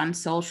follow us on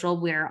social.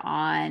 We're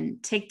on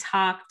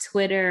TikTok,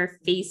 Twitter,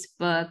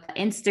 Facebook,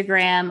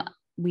 Instagram.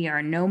 We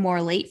are No More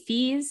Late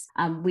Fees.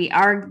 We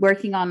are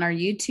working on our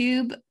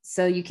YouTube,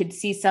 so you could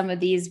see some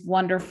of these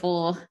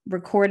wonderful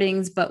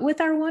recordings, but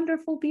with our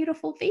wonderful,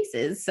 beautiful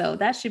faces. So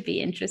that should be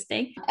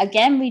interesting.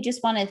 Again, we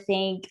just want to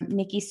thank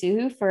Nikki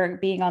Suhu for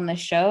being on the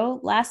show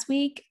last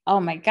week. Oh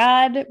my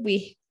God,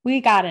 we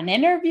got an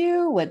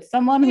interview with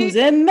someone who's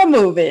in the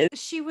movie.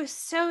 She was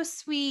so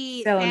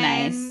sweet. So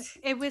and nice.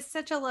 It was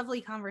such a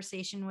lovely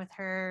conversation with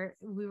her.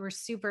 We were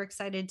super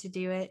excited to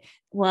do it.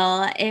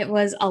 Well, it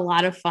was a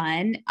lot of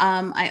fun.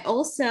 I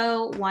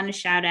also want to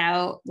shout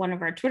out one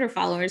of our Twitter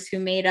followers who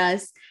made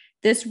us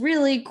this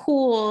really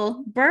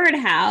cool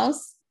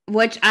birdhouse,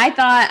 which I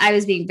thought I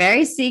was being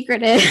very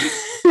secretive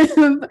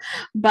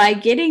by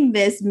getting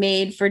this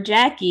made for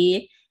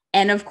Jackie.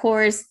 And of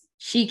course,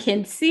 she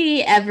can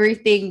see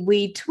everything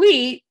we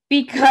tweet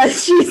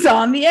because she's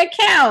on the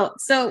account.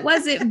 So it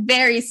wasn't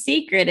very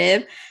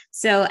secretive.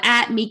 So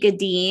at Mika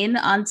Dean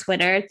on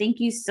Twitter, thank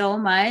you so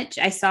much.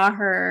 I saw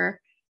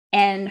her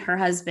and her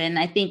husband.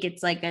 I think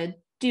it's like a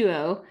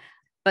duo,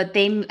 but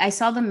I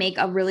saw them make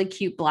a really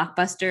cute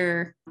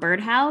blockbuster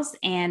birdhouse.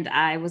 And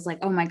I was like,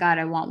 oh my God,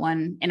 I want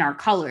one in our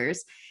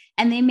colors.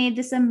 And they made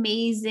this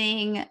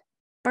amazing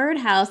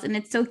birdhouse and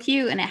it's so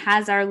cute. And it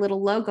has our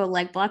little logo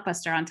like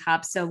Blockbuster on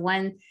top. So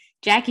when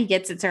Jackie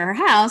gets it to her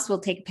house,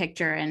 we'll take a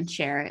picture and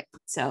share it.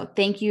 So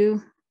thank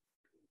you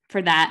for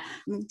that.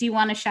 Do you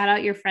want to shout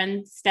out your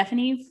friend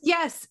Stephanie?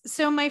 Yes.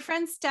 So my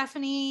friend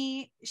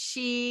Stephanie,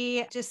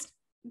 she just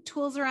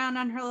tools around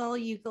on her little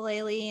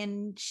ukulele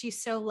and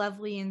she's so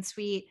lovely and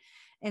sweet.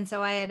 And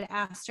so I had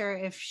asked her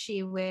if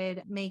she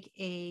would make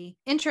a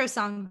intro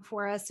song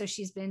for us. So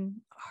she's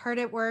been hard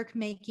at work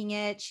making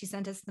it. She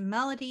sent us the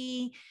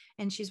melody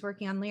and she's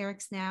working on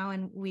lyrics now.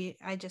 And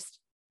I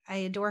I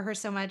adore her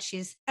so much.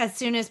 As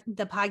soon as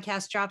the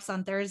podcast drops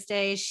on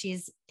Thursday,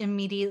 she's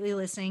immediately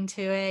listening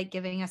to it,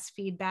 giving us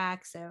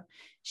feedback. So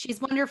she's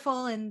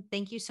wonderful. And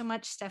thank you so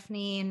much,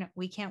 Stephanie. And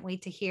we can't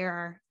wait to hear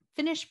our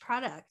finished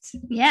product.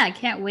 Yeah, I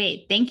can't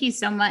wait. Thank you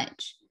so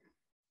much.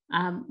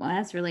 Well,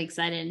 that's really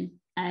exciting.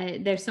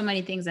 There's so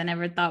many things I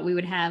never thought we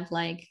would have,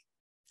 like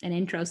an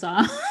intro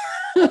song.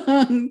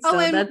 And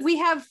we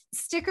have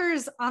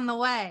stickers on the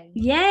way.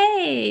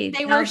 Yay.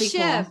 They were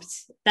shipped.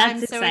 Cool. That's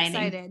I'm exciting. So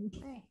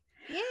excited.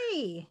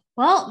 Yay.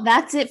 Well,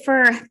 that's it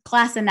for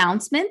class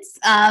announcements.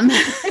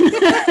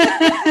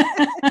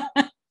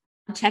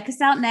 Check us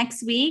out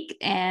next week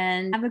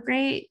and have a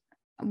great,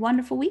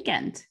 wonderful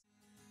weekend.